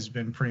week has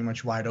been pretty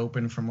much wide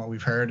open from what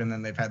we've heard, and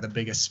then they've had the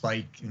biggest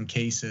spike in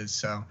cases.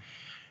 So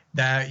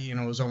that,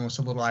 was almost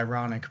a little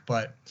ironic,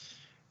 but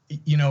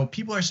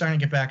people are starting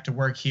to get back to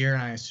work here,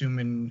 and I assume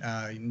in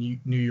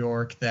New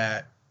York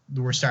that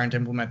we're starting to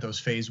implement those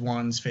phase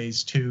 1s,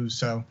 phase 2.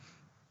 So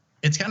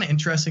it's kind of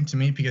interesting to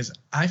me because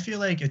I feel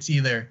like it's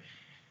either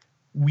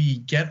we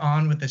get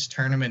on with this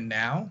tournament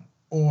now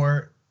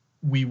or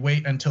we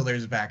wait until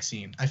there's a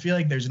vaccine. I feel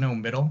like there's no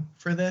middle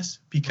for this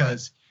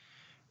because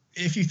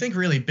if you think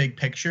really big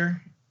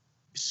picture,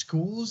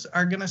 schools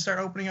are going to start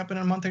opening up in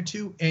a month or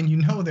two, and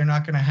they're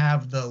not going to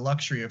have the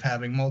luxury of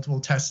having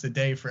multiple tests a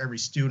day for every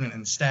student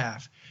and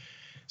staff.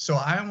 So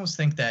I almost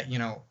think that,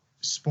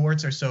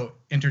 sports are so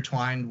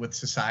intertwined with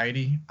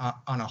society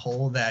on a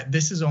whole that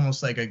this is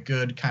almost like a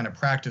good kind of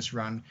practice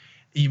run,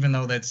 even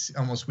though that's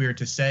almost weird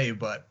to say.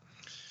 But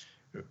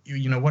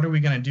what are we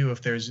going to do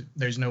if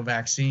there's no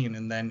vaccine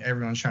and then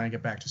everyone's trying to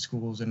get back to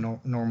schools and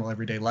normal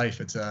everyday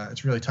life? It's a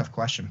really tough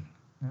question.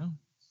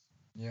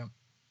 Yeah.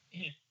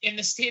 In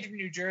the state of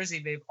New Jersey,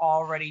 they've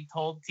already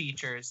told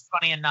teachers.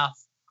 Funny enough,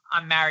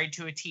 I'm married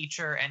to a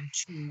teacher, and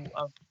two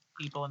of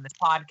the people in this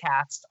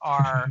podcast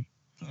are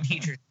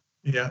teachers.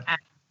 Yeah. And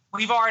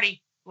we've already,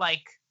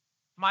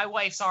 my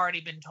wife's already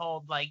been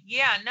told,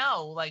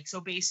 so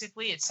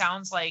basically it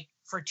sounds like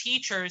for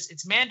teachers,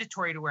 it's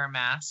mandatory to wear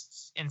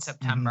masks in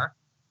September.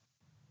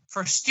 Mm-hmm.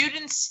 For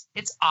students,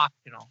 it's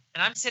optional.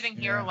 And I'm sitting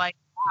here wow,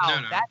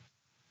 no.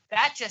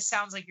 That just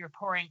sounds like you're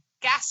pouring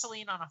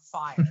gasoline on a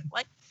fire.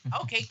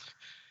 Okay.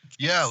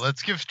 Yeah,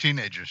 let's give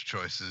teenagers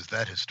choices.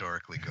 That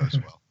historically goes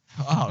well.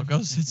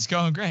 It's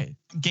going great.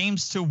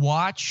 Games to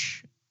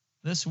watch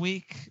this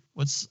week.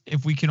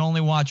 If we can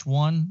only watch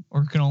one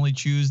or can only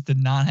choose to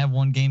not have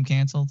one game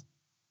canceled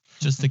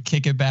just to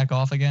kick it back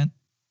off again?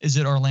 Is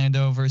it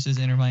Orlando versus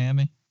Inter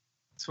Miami?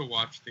 To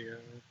watch the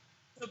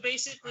So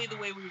basically the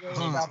way we wrote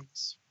about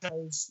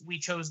because we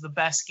chose the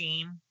best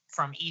game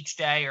from each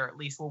day, or at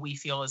least what we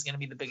feel is going to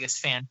be the biggest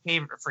fan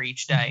favorite for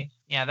each day.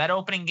 Yeah, that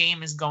opening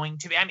game is going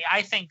to be,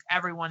 I think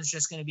everyone's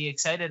just going to be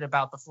excited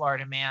about the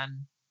Florida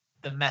man,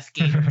 the meth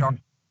gator.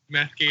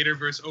 Meth gator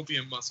versus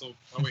opium muscle.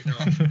 Oh, wait, no.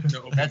 Opium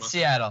That's muscle.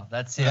 Seattle.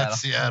 That's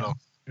Seattle.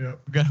 Yeah.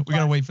 We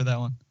gotta wait for that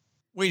one.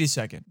 Wait a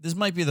second. This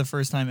might be the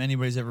first time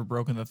anybody's ever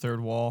broken the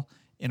third wall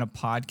in a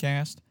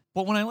podcast.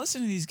 But when I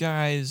listen to these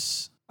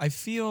guys, I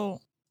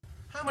feel...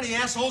 How many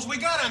assholes we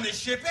got on this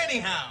ship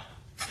anyhow?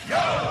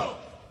 Yo!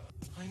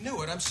 I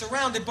knew it. I'm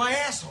surrounded by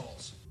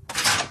assholes.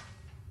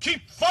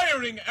 Keep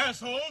firing,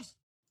 assholes!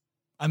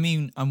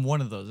 I'm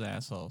one of those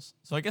assholes.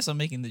 So I guess I'm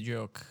making the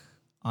joke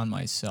on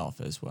myself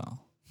as well.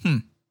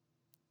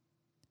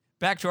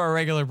 Back to our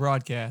regular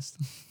broadcast.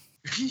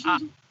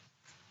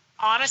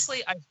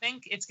 Honestly, I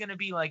think it's going to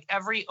be like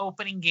every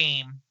opening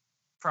game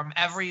from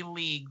every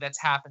league that's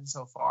happened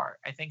so far.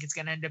 I think it's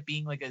going to end up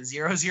being like a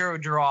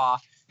 0-0 draw,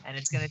 and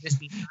it's going to just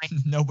be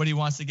Nobody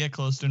wants to get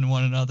close to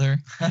one another.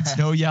 It's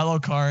no yellow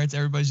cards.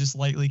 Everybody's just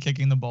lightly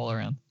kicking the ball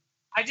around.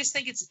 I just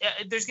think it's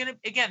there's going to,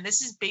 again,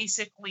 this is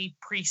basically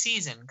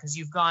preseason because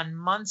you've gone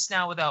months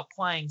now without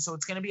playing. So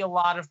it's going to be a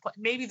lot of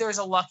maybe there's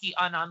a lucky,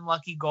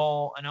 unlucky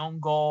goal, an own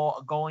goal,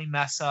 a goalie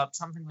mess up,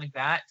 something like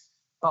that.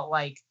 But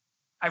like,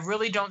 I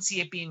really don't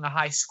see it being a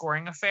high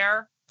scoring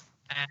affair.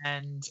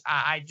 And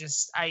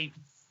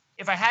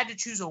if I had to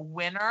choose a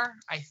winner,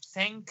 I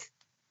think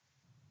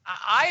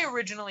I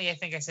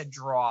said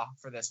draw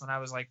for this when I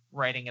was like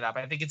writing it up.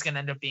 I think it's going to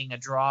end up being a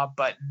draw,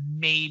 but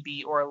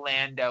maybe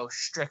Orlando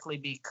strictly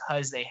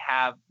because they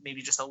have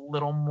maybe just a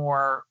little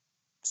more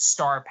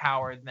star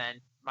power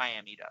than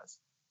Miami does.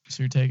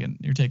 So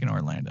you're taking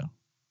Orlando.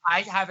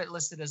 I have it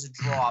listed as a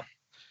draw.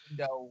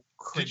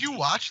 Did you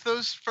watch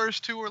those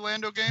first 2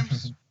 Orlando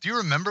games? Do you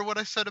remember what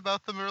I said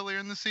about them earlier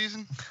in the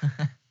season?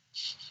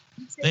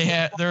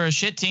 They're a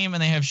shit team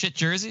and they have shit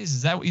jerseys.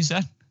 Is that what you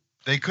said?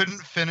 They couldn't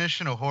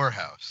finish in a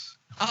whorehouse.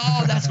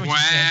 Oh, that's what you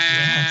said.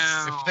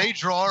 Yes. If they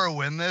draw or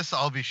win this,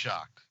 I'll be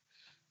shocked.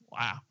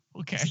 Wow.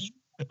 Okay.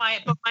 But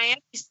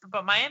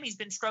Miami's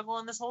been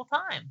struggling this whole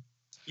time.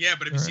 Yeah,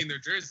 but have you seen their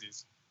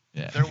jerseys?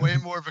 Yeah. They're way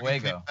more of a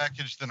complete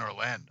package than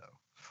Orlando.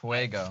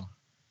 Fuego.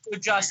 So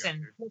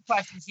Justin, quick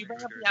question. Can you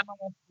bring up the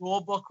MLS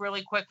rule book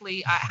really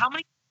quickly? How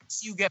many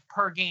points do you get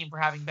per game for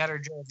having better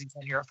jerseys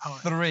than your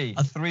opponent? 3.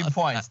 3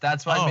 points.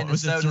 That's why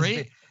Minnesota's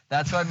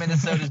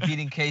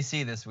beating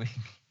KC this week.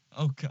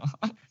 Oh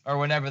God. Or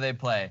whenever they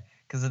play,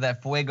 because of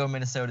that Fuego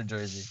Minnesota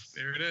jersey.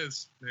 There it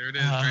is. Dre's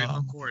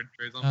on board.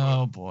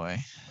 Oh boy.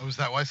 Oh, is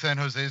that why San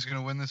Jose is going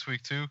to win this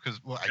week too? Because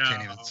I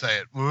can't even say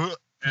it. No,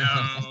 that's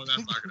not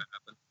going to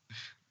happen.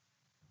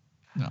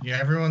 No. Yeah,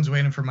 everyone's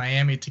waiting for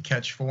Miami to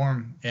catch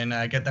form and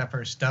get that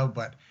first dub,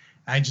 but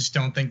I just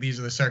don't think these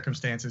are the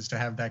circumstances to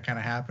have that kind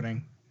of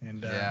happening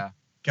and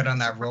get on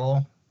that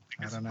roll.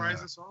 I don't know.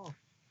 Surprise us all.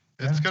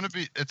 It's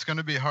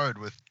gonna be hard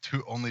with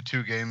only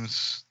 2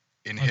 games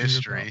in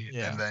history,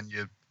 and then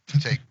you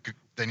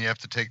have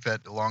to take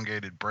that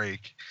elongated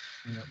break.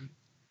 Yep.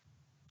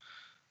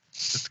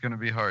 It's gonna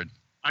be hard.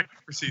 I can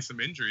foresee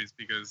some injuries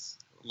because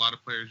a lot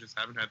of players just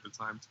haven't had the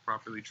time to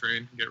properly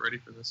train and get ready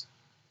for this.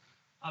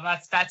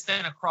 That's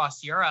been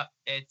across Europe.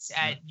 It's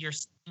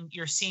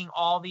you're seeing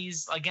all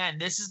these again.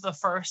 This is the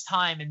first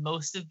time in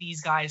most of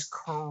these guys'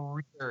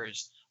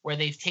 careers where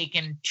they've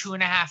taken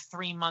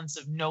 2.5-3 months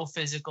of no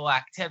physical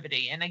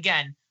activity. And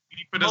again,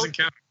 FIFA doesn't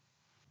count.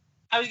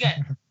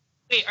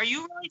 Wait, are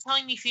you really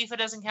telling me FIFA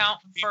doesn't count?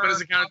 FIFA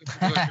doesn't count.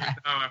 No,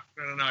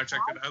 I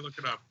checked it. I looked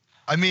it up.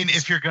 I mean,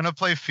 if you're gonna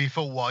play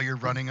FIFA while you're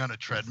running on a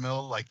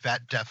treadmill, like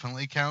that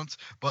definitely counts.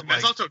 But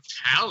that's also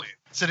talent.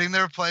 Sitting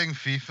there playing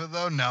FIFA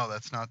though, no,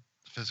 that's not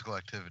physical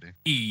activity.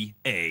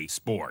 EA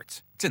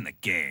Sports. It's in the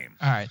game.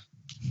 All right.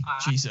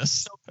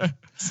 Jesus.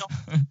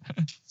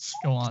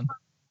 Go on.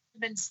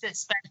 I've been spent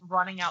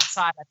running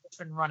outside. I've just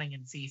been running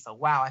in FIFA.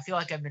 Wow, I feel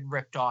like I've been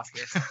ripped off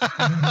here.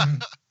 I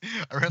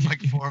ran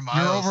like 4 miles.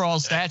 Your overall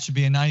stat should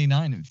be a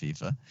 99 in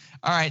FIFA.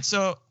 All right,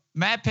 so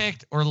Matt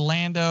picked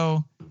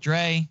Orlando.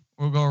 Dre,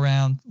 we'll go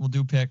around. We'll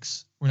do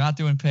picks. We're not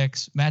doing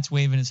picks. Matt's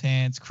waving his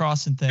hands,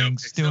 crossing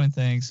things, doing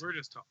things. We're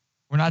just talking.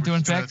 We're not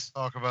doing picks.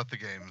 Talk about the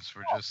games.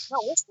 We're still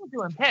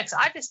doing picks.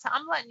 I'm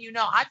letting you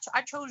know. I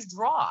chose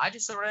draw. I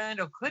just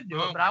Orlando could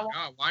do it, but I won't.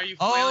 Why are you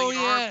flailing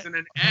arms in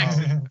an X?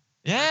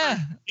 Yeah.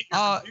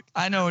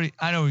 I know what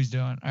he's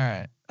doing. All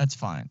right, that's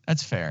fine.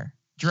 That's fair.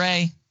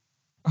 Dre,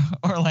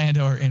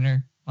 Orlando or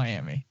Inter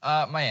Miami.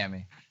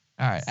 Miami.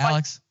 All right,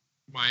 Alex.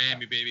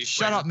 Miami, baby.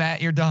 Shut up,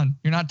 Matt. You're done.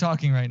 You're not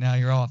talking right now.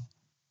 You're off.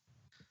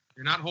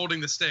 You're not holding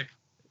the stick.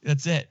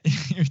 That's it.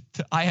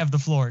 I have the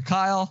floor.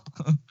 Kyle.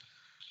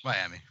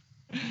 Miami.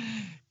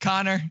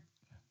 Connor.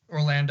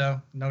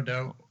 Orlando, no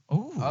doubt.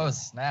 Ooh. Oh,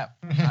 snap.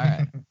 All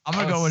right. I'm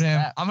going to go with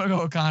him. I'm going to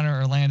go with Connor,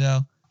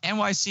 Orlando.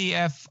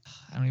 NYCF.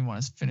 I don't even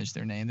want to finish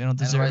their name. They don't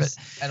deserve it.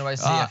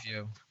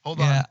 NYCFU.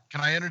 Hold on. Can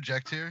I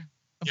interject here?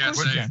 Of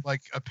course you can. Like,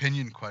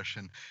 opinion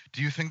question.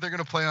 Do you think they're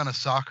going to play on a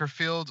soccer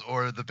field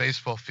or the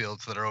baseball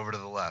fields that are over to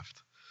the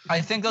left? I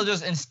think they'll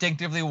just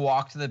instinctively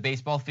walk to the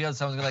baseball field.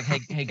 Someone's going to be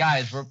like, hey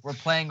guys, we're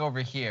playing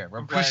over here.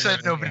 Who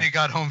said nobody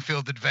got home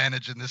field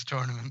advantage in this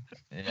tournament?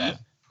 Yeah.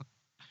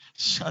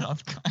 Shut up,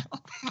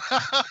 Kyle.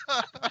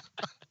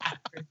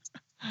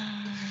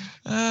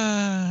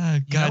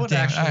 What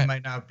actually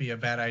might not be a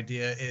bad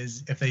idea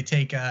is if they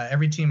take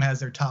every team has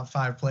their top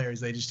 5 players,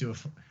 they just do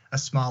a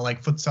small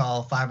like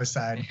futsal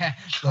 5-a-side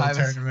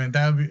tournament.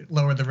 That would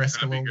lower the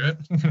risk a little bit.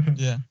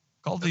 Yeah.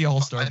 Call the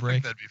All-Star break. I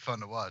think that'd be fun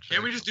to watch.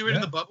 Can't we just do it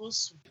in the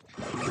bubbles?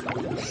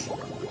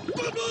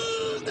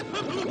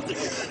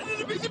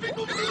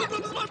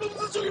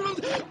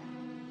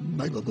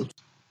 My bubbles.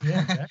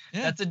 Yeah.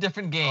 That's a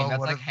different game. That's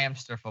like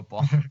hamster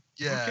football.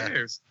 Yeah. Who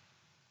cares?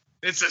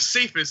 It's the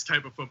safest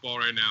type of football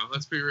right now.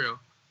 Let's be real.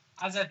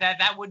 I was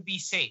that would be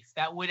safe.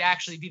 That would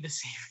actually be the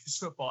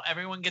safest football.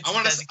 Everyone gets.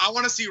 I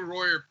want to see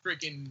Royer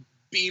freaking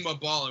beam a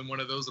ball in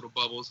one of those little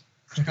bubbles.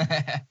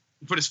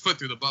 Put his foot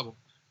through the bubble.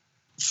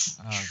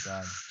 Oh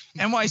God.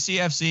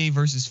 NYCFC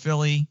versus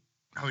Philly.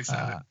 Oh, he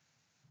said it.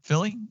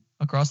 Philly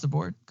across the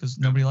board because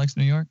nobody likes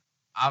New York.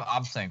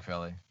 I'm saying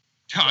Philly.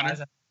 Connor.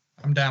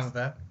 I'm down with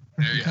that.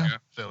 There you go.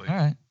 Philly. All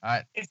right.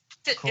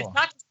 Cool. It's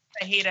not just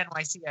I hate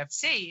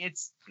NYCFC.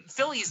 It's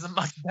Philly is the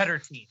much better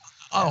team.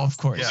 Oh, of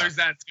course. Well, there's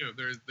that too.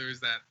 There's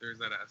that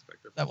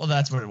aspect of it. Well,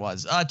 that's what it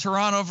was.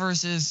 Toronto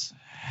versus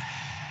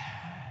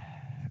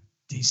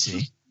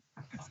DC.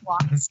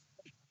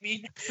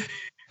 Did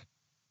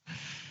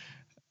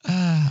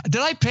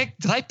I pick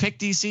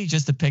DC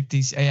just to pick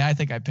DC? Yeah, I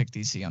think I picked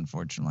DC,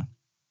 unfortunately.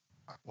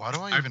 Why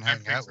do I even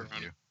hang out with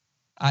you?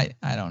 I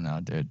don't know,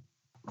 dude.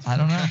 I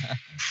don't know.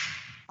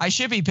 I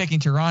should be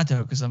picking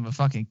Toronto because I'm a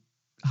fucking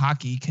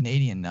hockey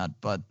Canadian nut,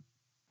 but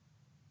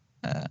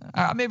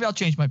maybe I'll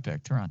change my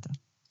pick. Toronto,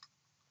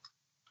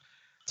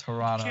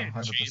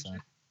 100%.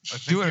 I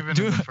think even in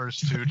the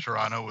first two,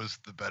 Toronto was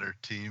the better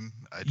team.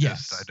 I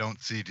don't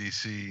see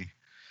DC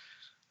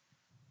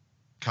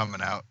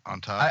coming out on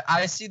top.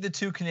 I see the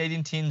two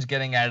Canadian teams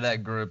getting out of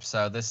that group,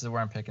 so this is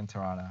where I'm picking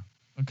Toronto.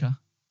 Okay.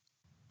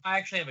 I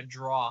actually have a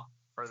draw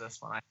for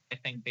this one. I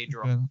think they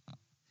draw. Okay.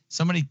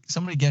 Somebody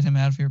get him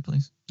out of here,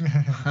 please.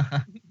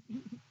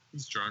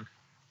 He's drunk.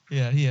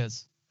 Yeah, he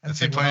is.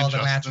 That's like what all the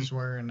matches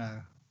were in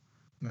the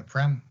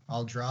Prem.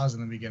 All draws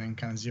in the beginning,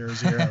 kind of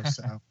 0-0.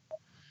 So.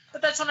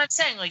 But that's what I'm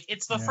saying. Like,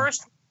 it's the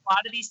first. A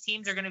lot of these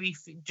teams are going to be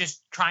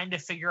just trying to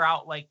figure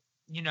out, like,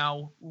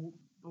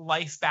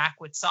 life back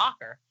with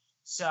soccer.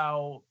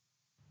 So,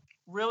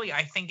 really,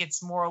 I think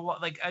it's more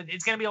like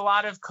it's going to be a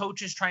lot of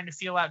coaches trying to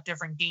feel out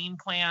different game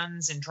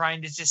plans and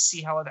trying to just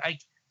see how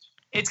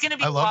it's going to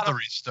be. I love the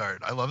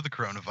restart. I love the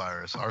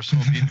coronavirus.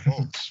 Arsenal beat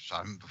Wolves.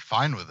 I'm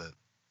fine with it.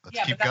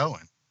 Let's keep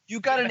going. You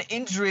got an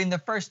injury in the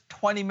first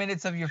 20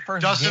 minutes of your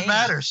first game. Doesn't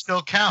matter.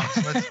 Still counts.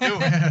 Let's do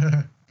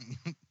it.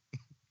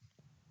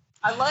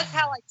 I like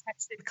how I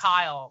texted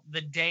Kyle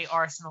the day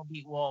Arsenal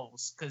beat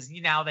Wolves because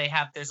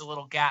there's a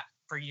little gap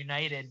for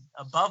United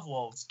above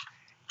Wolves.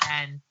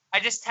 And I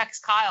just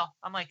text Kyle.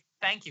 I'm like,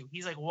 thank you.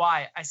 He's like,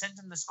 why? I sent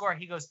him the score.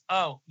 He goes,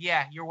 oh,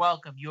 yeah, you're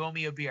welcome. You owe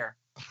me a beer.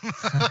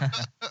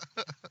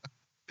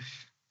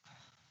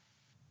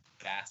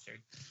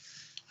 Bastard.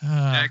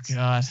 Oh, next.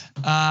 God.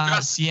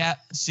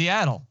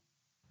 Seattle.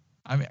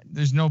 I mean,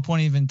 there's no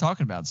point even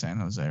talking about San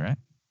Jose, right?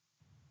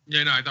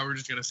 Yeah, no, I thought we were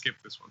just going to skip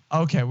this one.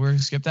 Okay, we're going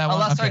to skip that one?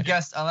 Unless our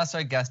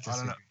guest I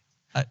don't know.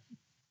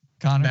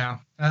 Connor? No,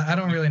 I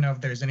don't really know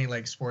if there's any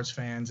like sports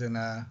fans in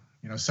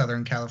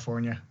Southern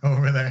California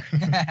over there.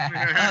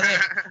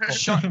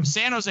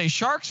 San Jose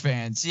Sharks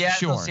fans.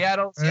 Sure.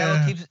 Seattle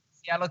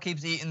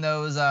keeps eating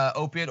those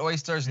opiate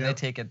oysters, and they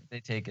take it. They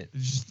take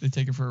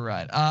it for a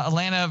ride.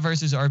 Atlanta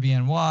versus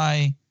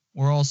RBNY.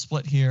 We're all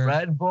split here.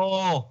 Red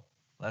Bull.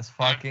 Let's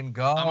fucking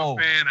go. I'm a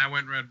fan. I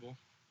went Red Bull.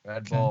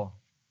 Red Bull.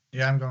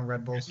 Yeah, I'm going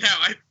Red Bulls. Yeah,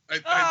 I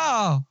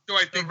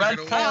think Red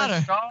Bull.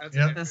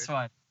 Yep. This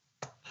one.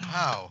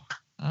 Wow.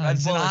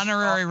 He's an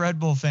honorary Red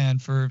Bull fan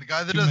for the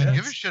guy that doesn't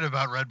give a shit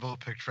about Red Bull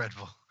picked Red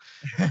Bull.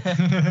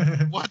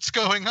 What's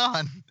going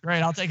on?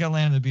 Great, I'll take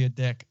Atlanta to be a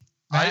dick.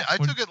 I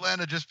took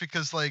Atlanta just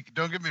because, like,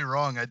 don't get me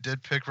wrong, I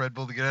did pick Red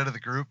Bull to get out of the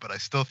group, but I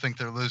still think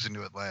they're losing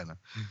to Atlanta.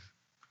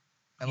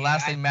 And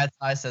lastly, Matt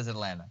Ty says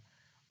Atlanta.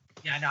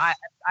 Yeah, no, I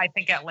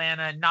think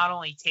Atlanta not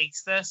only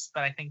takes this,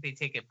 but I think they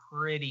take it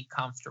pretty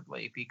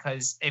comfortably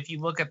because if you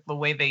look at the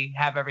way they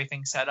have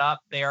everything set up,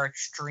 they are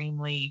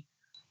extremely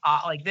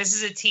this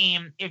is a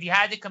team. If you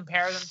had to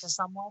compare them to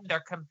someone,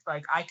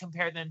 I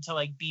compare them to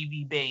like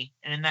BVB,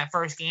 and in that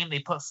first game they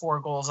put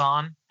 4 goals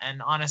on,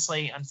 and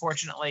honestly,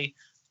 unfortunately,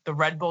 the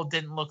Red Bull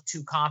didn't look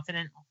too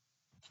confident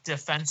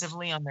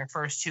defensively on their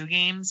first 2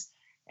 games,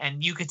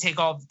 and you could take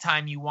all the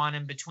time you want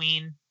in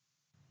between.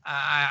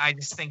 I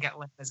just think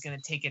Atlanta is going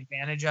to take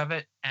advantage of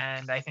it,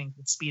 and I think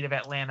the speed of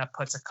Atlanta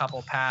puts a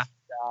couple past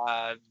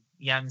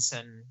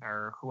Jensen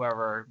or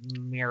whoever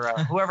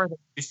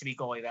used to be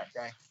goalie that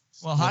day.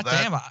 Well,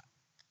 damn.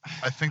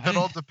 I think that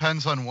all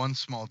depends on one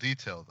small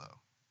detail, though.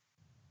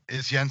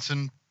 Is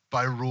Jensen,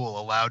 by rule,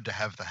 allowed to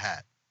have the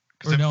hat?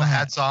 Because if the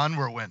hat's on,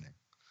 we're winning.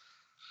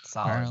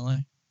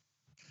 Apparently.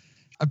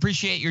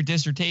 Appreciate your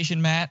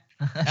dissertation, Matt.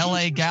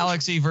 LA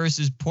Galaxy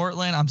versus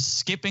Portland. I'm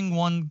skipping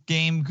one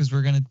game because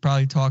we're going to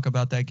probably talk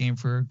about that game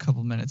for a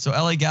couple minutes. So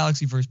LA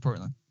Galaxy versus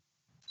Portland.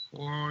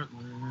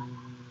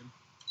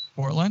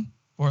 Portland?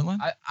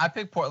 I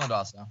picked Portland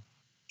also.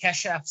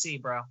 Kesha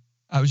FC, bro.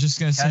 I was just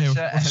going to say,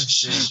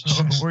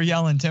 we're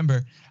yelling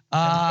timber.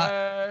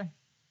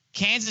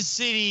 Kansas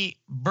City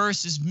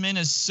versus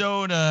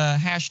Minnesota.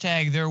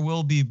 # there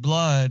will be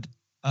blood.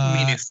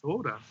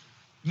 Minnesota,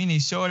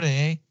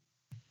 eh?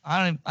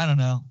 I don't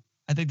know.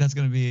 I think that's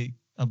going to be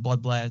a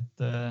bloodbath.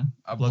 Dre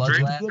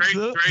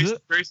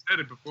said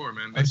it before,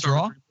 man. They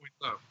start with 3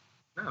 points up.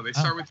 No, they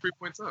start with 3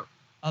 points up.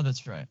 Oh,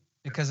 that's right.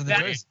 Because of the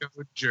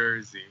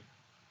jersey.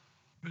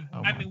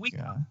 Oh I mean, we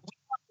talked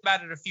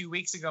about it a few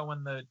weeks ago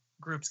when the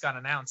groups got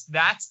announced.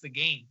 That's the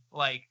game.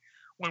 Like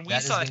when we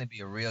saw that is going to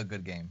be a real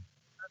good game.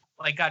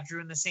 Like got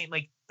Drew in the same.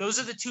 Like those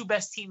are the 2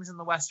 best teams in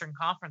the Western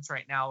Conference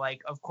right now.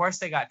 Like of course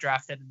they got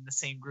drafted in the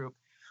same group.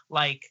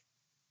 Like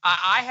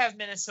I have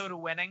Minnesota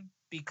winning.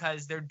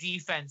 because their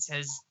defense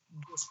has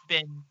just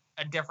been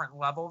a different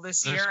level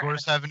this year. Their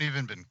scores haven't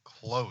even been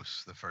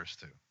close the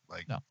first two.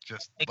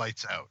 Just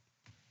lights out.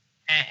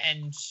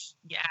 And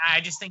yeah,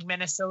 I just think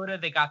Minnesota,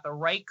 they got the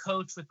right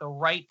coach with the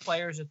right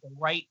players at the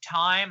right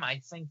time.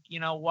 I think, you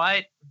know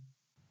what?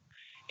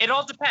 It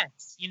all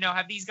depends.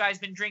 Have these guys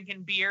been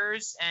drinking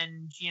beers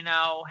and,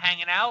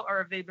 hanging out, or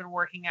have they been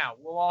working out?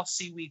 We'll all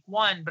see week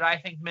 1, but I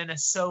think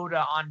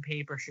Minnesota on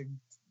paper should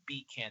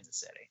beat Kansas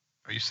City.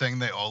 Are you saying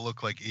they all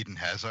look like Eden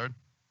Hazard?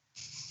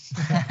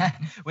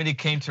 When he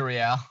came to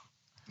Real.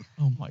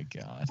 Oh, my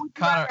God.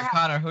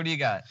 Connor, who do you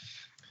got?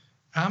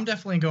 I'm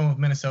definitely going with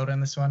Minnesota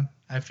in this one.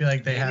 I feel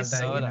like they have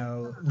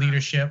that,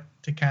 leadership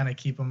to kind of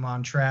keep them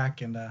on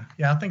track. And,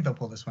 I think they'll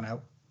pull this one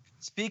out.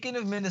 Speaking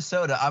of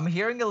Minnesota, I'm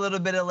hearing a little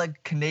bit of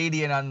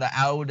Canadian on the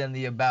out and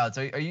the abouts.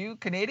 Are you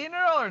Canadian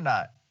at all or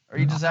not? Or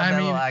you just have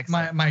that little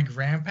accent? My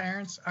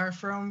grandparents are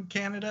from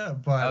Canada,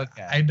 but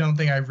I don't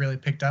think I've really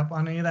picked up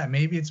on any of that.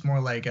 Maybe it's more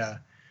like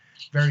a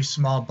very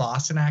small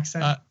Boston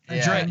accent.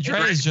 Dre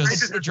is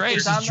just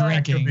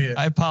drinking.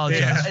 I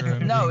apologize for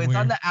him. No, it's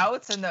on the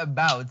outs and the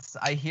abouts.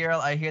 I hear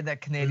that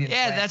Canadian.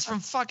 Yeah, that's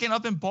from fucking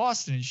up in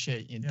Boston and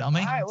shit, you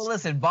dummy. All right, well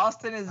listen,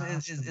 Boston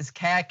is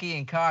khaki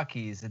and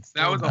cockies.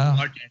 That was a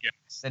lucky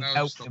guess. An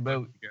out and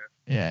about.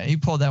 Yeah, he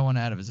pulled that one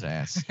out of his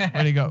ass.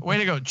 Way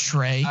to go,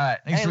 Trey. All right.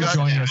 Thanks for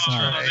joining us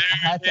tonight.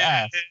 I had to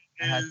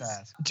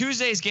ask.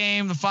 Tuesday's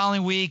game, the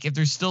following week, if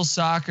there's still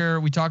soccer,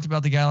 we talked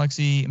about the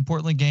Galaxy and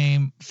Portland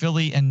game,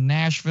 Philly and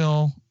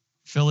Nashville.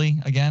 Philly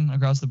again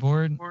across the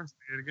board.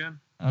 Again.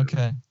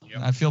 Okay. Yep.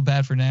 I feel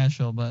bad for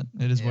Nashville, but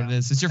it is what it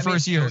is. It's your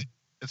first year.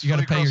 It's you got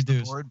to pay your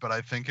dues. Board, but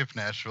I think if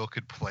Nashville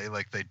could play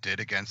like they did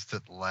against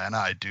Atlanta,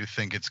 I do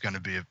think it's going to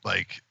be a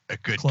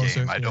good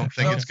closer, game. I don't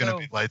think it's going to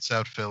be lights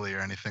out Philly or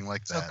anything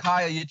like that. So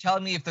Kyle, you're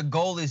telling me if the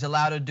goalie's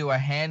allowed to do a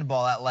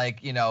handball at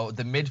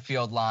the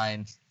midfield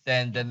line,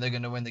 then they're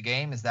going to win the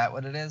game? Is that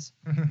what it is?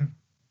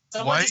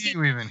 Why are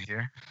you even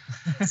here?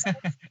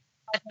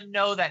 Let them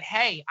know that,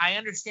 hey, I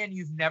understand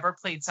you've never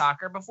played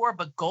soccer before,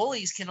 but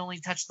goalies can only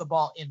touch the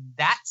ball in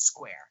that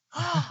square.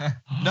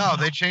 No,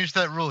 they changed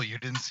that rule. You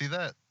didn't see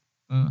that?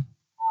 Oh,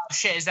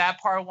 shit, is that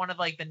part of one of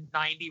the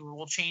 90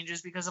 rule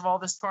changes because of all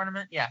this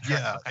tournament? Yeah. Sure.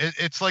 Yeah, okay.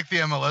 It's like the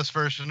MLS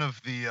version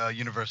of the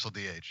Universal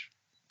DH.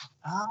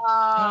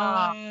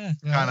 Kind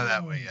of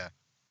that way, yeah.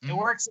 It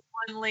works in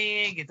one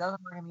league. It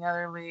doesn't work in the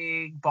other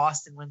league.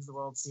 Boston wins the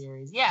World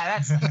Series. Yeah,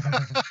 that's.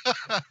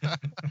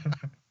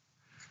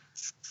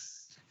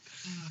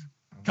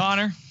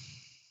 Connor,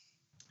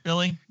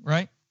 Philly,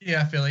 right?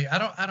 Yeah, Philly. I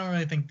don't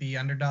really think the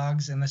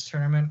underdogs in this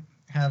tournament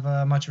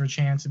have much of a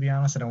chance, to be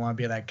honest. I don't want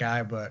to be that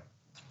guy, but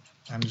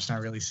I'm just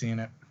not really seeing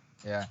it.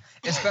 Yeah,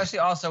 especially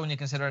also when you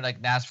consider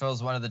Nashville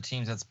is one of the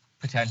teams that's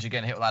potentially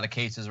getting hit with a lot of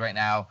cases right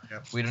now.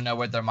 Yep. We don't know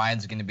what their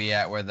mind's going to be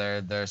at, where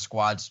their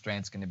squad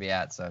strength's going to be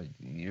at. So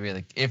you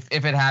really, if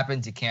it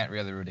happens, you can't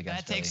really root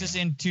against. That takes us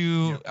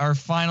into our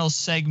final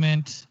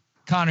segment.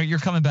 Connor, you're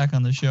coming back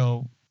on the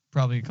show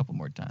probably a couple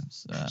more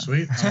times.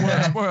 Sweet.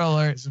 Spoiler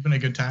alert. This has been a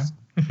good time.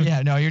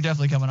 Yeah, no, you're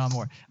definitely coming on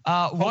more.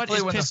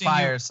 Hopefully when the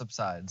fire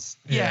subsides.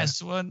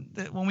 Yes, when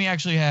we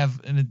actually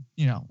have an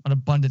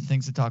abundant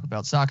things to talk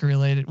about, soccer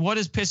related. What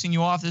is pissing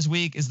you off this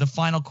week is the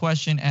final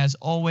question. As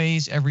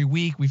always, every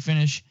week we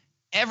finish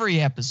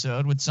every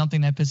episode with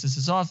something that pisses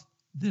us off.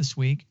 This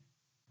week,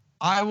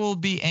 I will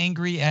be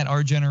angry at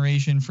our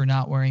generation for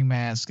not wearing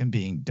masks and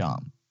being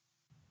dumb.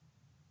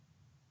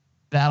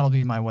 That'll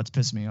be my what's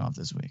pissing me off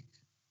this week.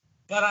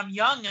 But I'm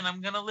young and I'm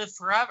gonna live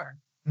forever.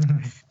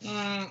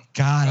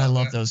 God, I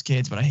love those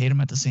kids, but I hate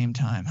them at the same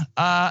time.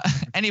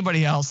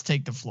 Anybody else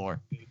take the floor?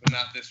 But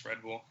not this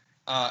Red Bull.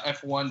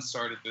 F1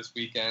 started this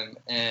weekend,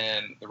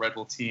 and the Red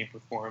Bull team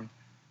performed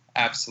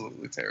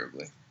absolutely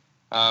terribly.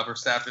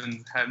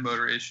 Verstappen had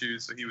motor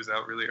issues, so he was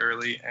out really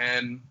early,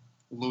 and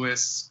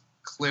Lewis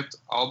clipped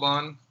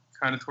Albon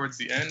kind of towards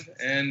the end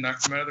and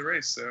knocked him out of the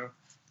race. So,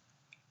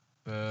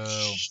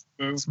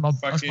 That's my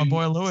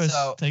boy Lewis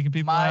taking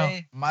people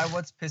out. My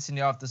what's pissing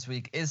you off this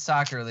week is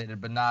soccer related,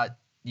 but not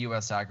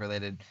U.S. soccer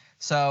related.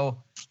 So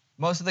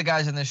most of the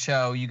guys on the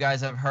show, you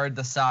guys have heard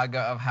the saga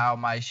of how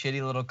my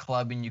shitty little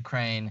club in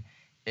Ukraine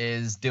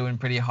is doing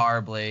pretty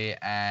horribly,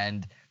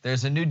 and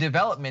there's a new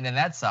development in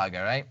that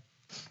saga, right?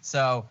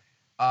 So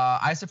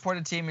I support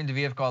a team in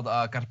Lviv called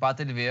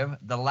Karpaty Lviv.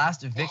 The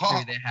last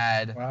victory they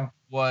had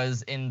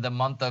was in the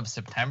month of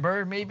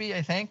September, maybe,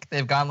 I think.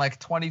 They've gone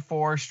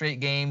 24 straight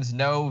games,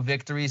 no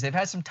victories. They've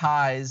had some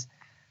ties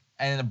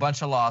and a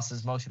bunch of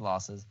losses, mostly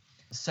losses.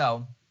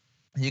 So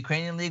the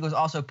Ukrainian league was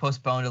also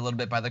postponed a little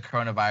bit by the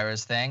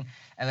coronavirus thing.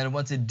 And then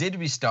once it did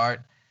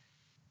restart,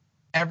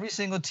 every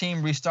single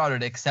team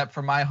restarted except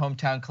for my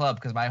hometown club,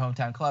 because my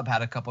hometown club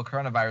had a couple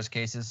coronavirus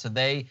cases. So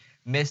they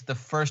missed the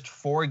first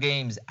 4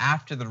 games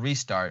after the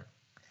restart.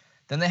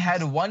 Then they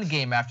had 1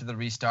 game after the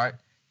restart,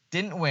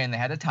 didn't win. They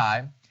had a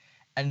tie.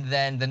 And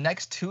then the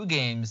next 2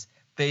 games,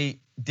 they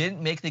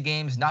didn't make the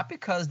games, not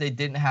because they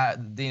didn't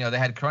have, they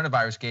had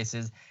coronavirus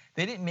cases.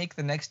 They didn't make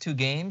the next 2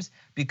 games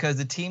because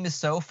the team is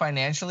so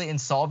financially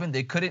insolvent.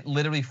 They couldn't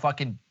literally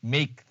fucking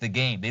make the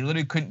game. They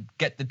literally couldn't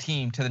get the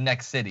team to the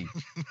next city.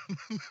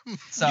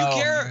 So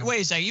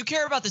Wait a second. You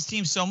care about this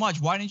team so much.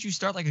 Why didn't you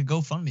start like a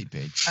GoFundMe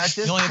page?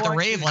 You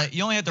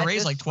only have to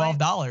raise like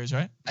 $12,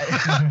 right?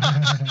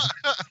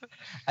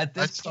 At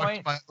this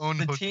point,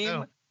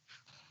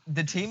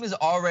 the team is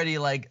already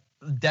like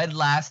dead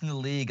last in the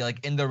league,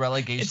 like in the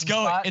relegation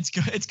spot.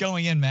 It's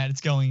going in, man.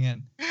 It's going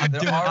in.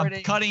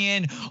 I'm cutting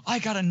in. I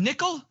got a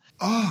nickel.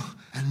 Oh,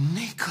 a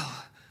nickel.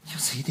 You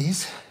see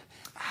this?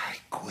 I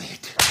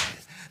quit.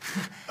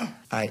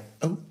 I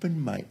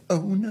open my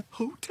own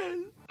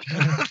hotel.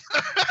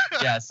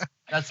 Yes,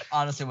 that's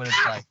honestly what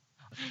it's like.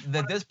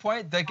 At this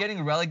point, they're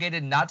getting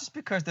relegated not just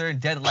because they're in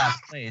dead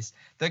last place.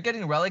 They're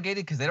getting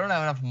relegated because they don't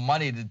have enough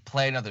money to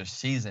play another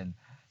season.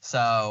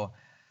 So,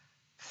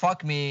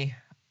 fuck me.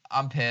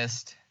 I'm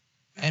pissed.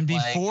 And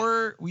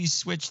before we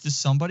switch to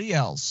somebody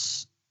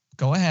else,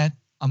 go ahead.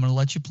 I'm going to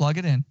let you plug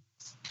it in.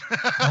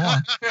 Go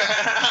on.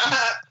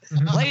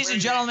 Ladies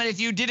and gentlemen, if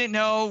you didn't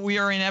know, we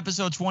are in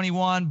episode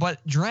 21,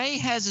 but Dre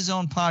has his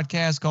own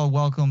podcast called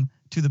Welcome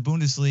to the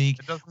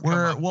Bundesliga,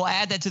 where we'll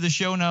add that to the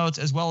show notes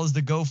as well as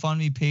the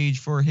GoFundMe page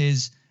for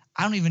his,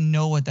 I don't even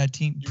know what that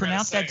team,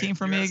 pronounce that team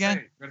for me again.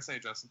 You gotta say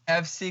it, Justin.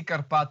 FC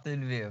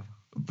Karpaty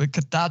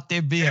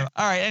Lviv.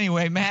 All right,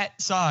 anyway,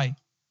 Matt, Sai,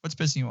 what's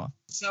pissing you off?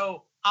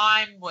 So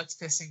what's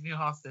pissing me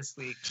off this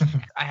week.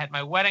 I had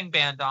my wedding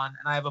band on,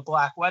 and I have a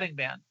black wedding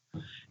band.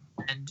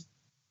 And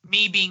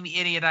me being the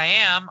idiot I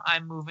am,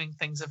 I'm moving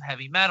things of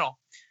heavy metal.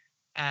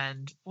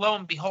 And lo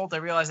and behold, I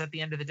realized at the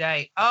end of the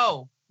day,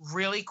 oh,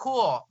 really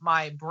cool.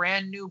 My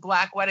brand new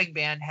black wedding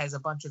band has a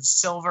bunch of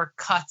silver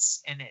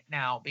cuts in it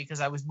now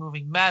because I was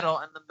moving metal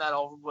and the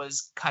metal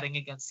was cutting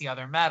against the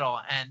other metal.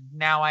 And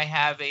now I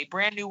have a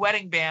brand new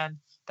wedding band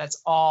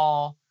that's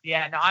all,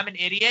 yeah, no, I'm an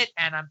idiot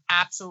and I'm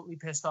absolutely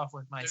pissed off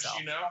with myself.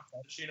 Does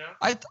she know?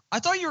 I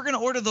thought you were going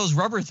to order those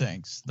rubber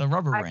things, the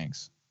rubber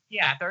rings.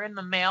 Yeah, they're in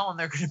the mail and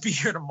they're going to be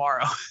here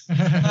tomorrow.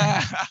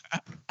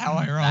 How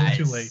ironic.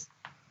 Too late.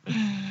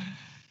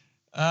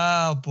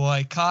 Oh,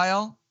 boy.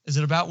 Kyle, is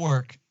it about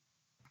work?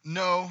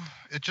 No,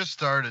 it just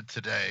started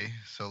today.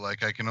 So,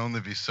 like, I can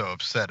only be so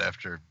upset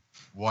after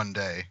one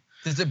day.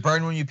 Does it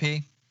burn when you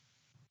pee?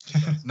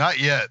 Not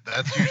yet.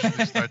 That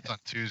usually starts on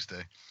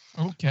Tuesday.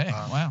 Okay.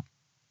 Wow.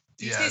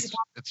 Yeah,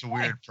 it's a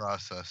weird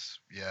process.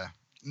 Yeah.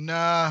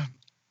 Nah,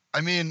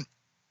 I mean,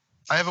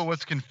 I have a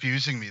what's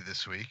confusing me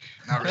this week.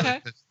 Not really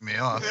pissing me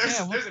off.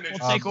 Yeah,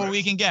 we'll take what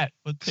we can get.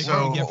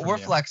 We're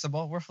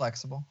flexible. We're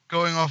flexible.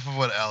 Going off of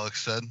what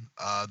Alex said,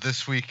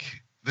 this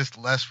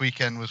last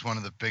weekend was one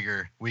of the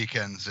bigger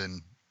weekends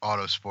in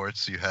auto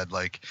sports. You had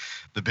like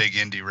the big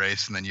Indy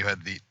race, and then you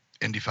had the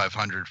Indy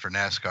 500 for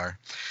NASCAR.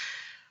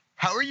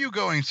 How are you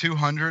going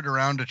 200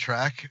 around a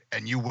track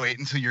and you wait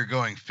until you're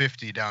going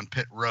 50 down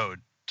pit road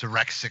to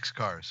wreck 6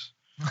 cars?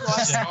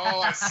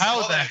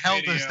 How the hell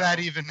does that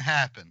even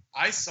happen?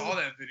 I saw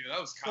that video.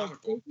 That was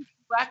comical.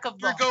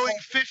 You're going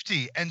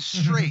 50 and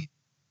straight.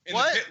 In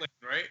the pit lane,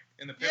 right?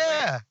 In the pit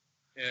lane?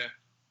 Yeah.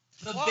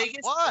 The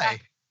biggest. Why?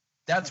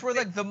 That's where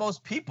like the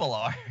most people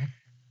are.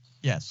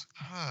 Yes.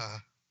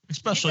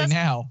 Especially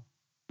now.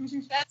 That's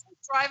like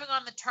driving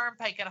on the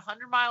turnpike at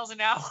 100 miles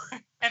an hour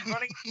and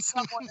running into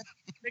someone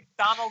at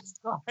McDonald's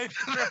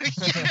drive-thru.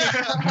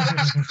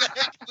 That's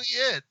exactly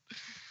it.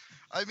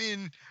 I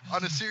mean,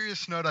 on a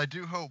serious note, I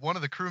do hope one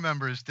of the crew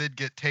members did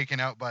get taken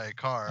out by a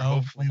car.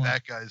 Hopefully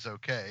that guy's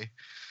okay.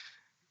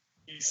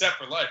 He's set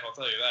for life, I'll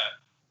tell you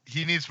that.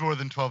 He needs more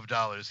than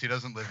 $12. He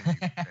doesn't live in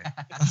Ukraine.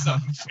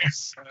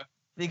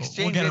 The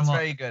exchange rate's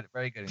very good.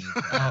 Very good.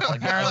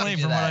 Apparently,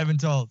 from what I've been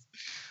told.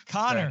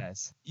 Connor,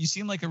 nice. You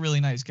seem like a really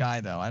nice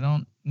guy, though. I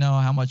don't know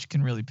how much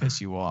can really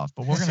piss you off,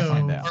 but we're going to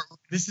find out.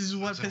 This is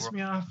what pissed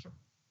me off.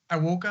 I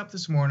woke up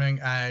this morning.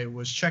 I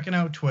was checking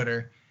out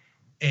Twitter,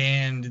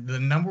 and the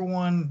number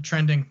one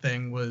trending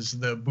thing was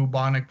the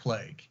bubonic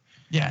plague.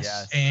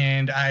 Yes.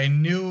 And I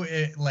knew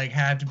it like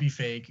had to be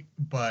fake,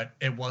 but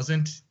it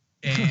wasn't.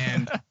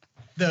 And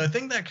the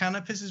thing that kind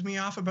of pisses me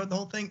off about the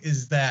whole thing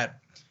is that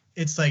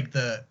it's like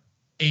the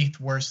 8th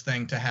worst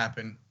thing to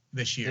happen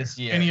this year.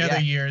 Any other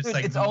year, it's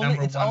like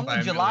number one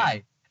by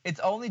July. It's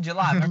only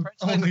July. My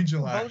friend's only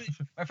July.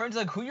 My friend's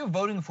like, who are you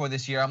voting for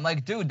this year? I'm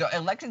like, dude, the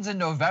election's in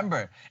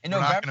November. In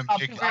November, I'll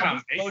be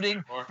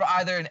voting for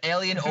either an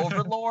alien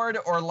overlord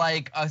or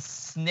like a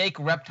snake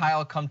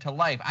reptile come to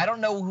life. I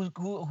don't know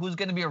who's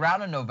going to be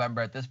around in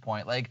November at this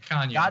point. Like,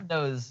 Kanye. God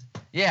knows.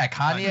 Yeah,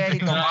 Kanye.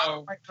 The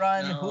Rock might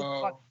run.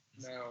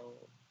 No.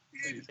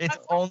 It's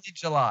only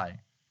July.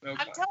 I'm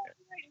telling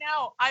you right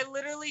now, I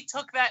literally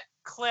took that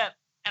clip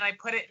and I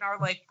put it in our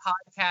like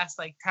podcast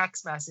like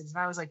text message, and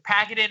I was like,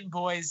 "Pack it in,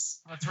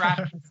 boys. Let's wrap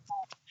this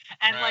up."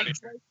 And like,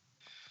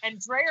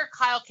 Dre or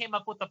Kyle came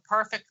up with the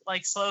perfect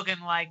like slogan,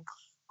 like,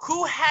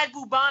 "Who had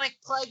bubonic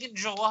plague in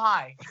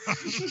July?"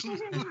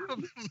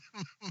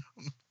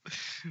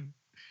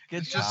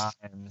 Good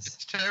times.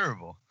 It's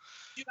terrible.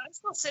 Dude, I'm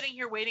still sitting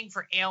here waiting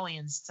for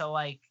aliens to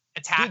like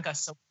attack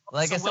us. So,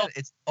 like I said,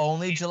 it's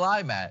only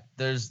July, Matt.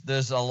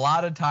 There's a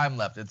lot of time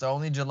left. It's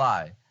only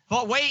July.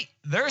 But wait,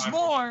 there's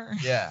more.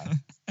 Yeah.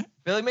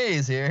 Billy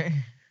Mays here.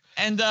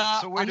 And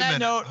so wait on a that minute.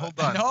 note, Hold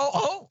on.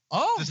 No,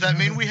 Does that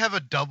mean we have a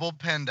double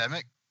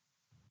pandemic?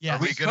 Yeah. Are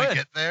we going to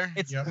get there?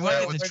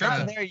 We're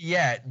not there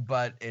yet,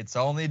 but it's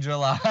only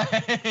July.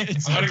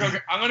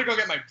 I'm gonna go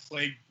get my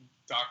plague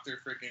doctor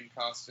freaking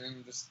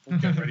costume. Just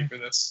get ready for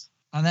this.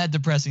 On that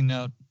depressing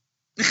note,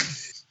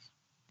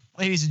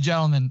 ladies and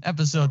gentlemen,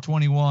 episode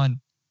 21.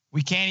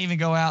 We can't even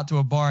go out to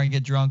a bar and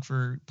get drunk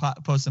for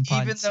Post and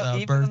Pints'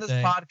 birthday. Even this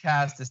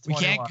podcast is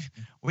 21.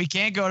 We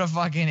can't go to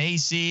fucking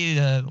AC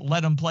to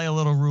let them play a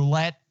little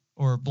roulette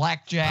or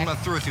blackjack. I'm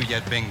not through with you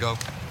yet, Bingo.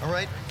 All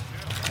right?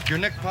 You're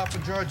Nick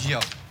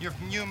Papagiorgio. You're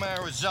from Yuma,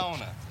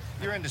 Arizona.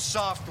 You're into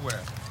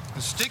software. Now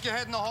stick your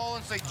head in the hole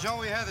and say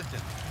Joey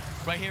Heatherton.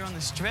 Right here on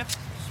the strip?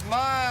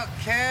 Smile,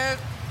 kid.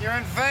 You're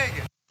in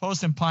Vegas.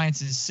 Post and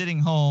Pints is sitting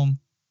home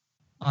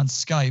on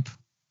Skype.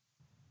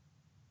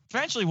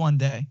 Eventually one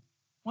day,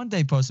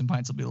 Post and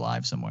Pints will be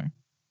live somewhere.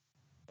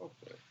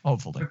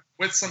 Hopefully.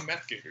 With some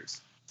meth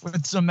gators.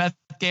 With some meth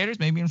gators,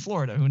 maybe in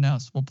Florida. Who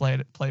knows? We'll play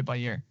it by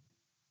ear.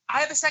 I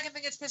have a second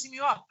thing that's pissing me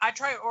off. I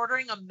tried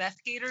ordering a meth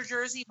gator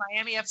jersey,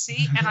 Miami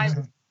FC, and I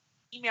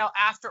email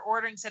after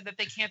ordering said that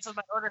they canceled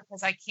my order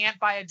because I can't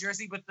buy a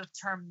jersey with the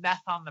term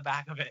meth on the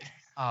back of it.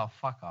 Oh,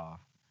 fuck off.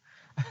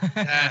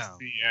 That's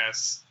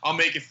BS. I'll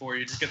make it for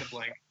you. Just get the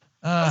blank.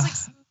 I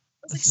was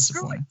like,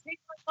 screw it. Take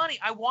my money.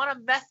 I want a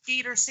meth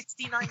gator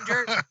 69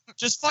 jersey.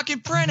 Just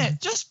fucking print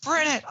it. Just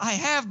print it. I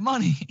have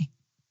money.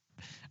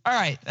 All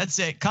right. That's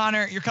it.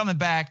 Connor, you're coming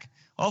back.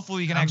 Hopefully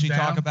we can actually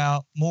talk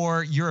about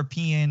more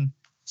European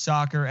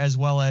soccer, as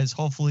well as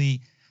hopefully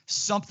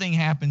something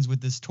happens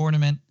with this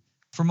tournament.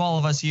 From all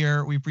of us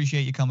here, we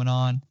appreciate you coming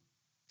on.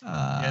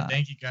 Yeah,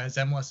 thank you guys.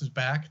 MLS is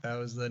back. That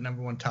was the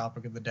number one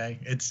topic of the day.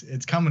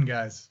 It's coming,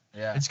 guys.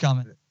 Yeah, it's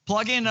coming.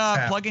 Plug in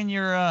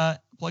your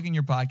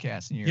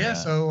podcast. And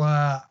so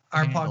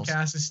our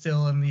podcast is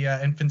still in the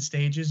infant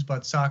stages,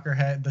 but the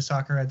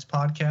Soccerheads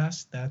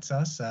podcast, that's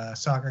us.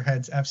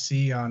 Soccerheads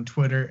FC on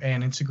Twitter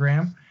and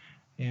Instagram,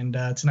 and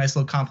it's a nice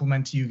little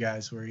compliment to you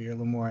guys. We're a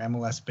little more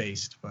MLS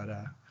based, but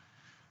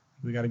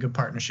we got a good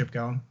partnership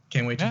going.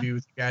 Can't wait to be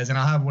with you guys, and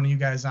I'll have one of you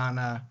guys on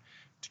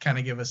to kind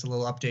of give us a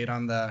little update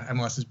on the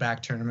MLS is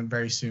back tournament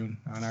very soon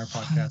on our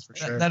podcast for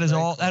sure. That is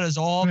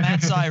all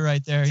Matt Sy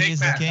right there. He is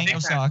the king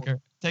of soccer.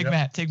 Take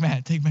Matt.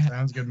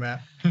 Sounds good,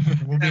 Matt.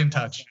 We'll be in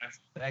touch.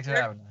 Thanks for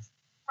having us.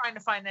 Trying to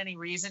find any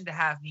reason to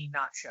have me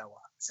not show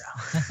up. So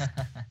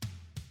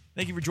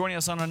Thank you for joining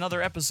us on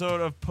another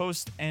episode of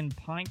Post and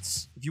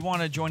Pints. If you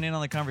want to join in on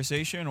the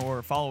conversation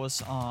or follow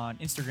us on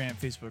Instagram,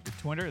 Facebook,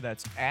 or Twitter,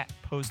 that's at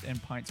Post and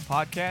Pints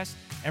Podcast.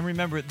 And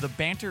remember, the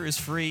banter is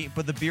free,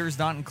 but the beer is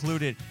not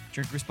included.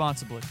 Drink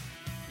responsibly.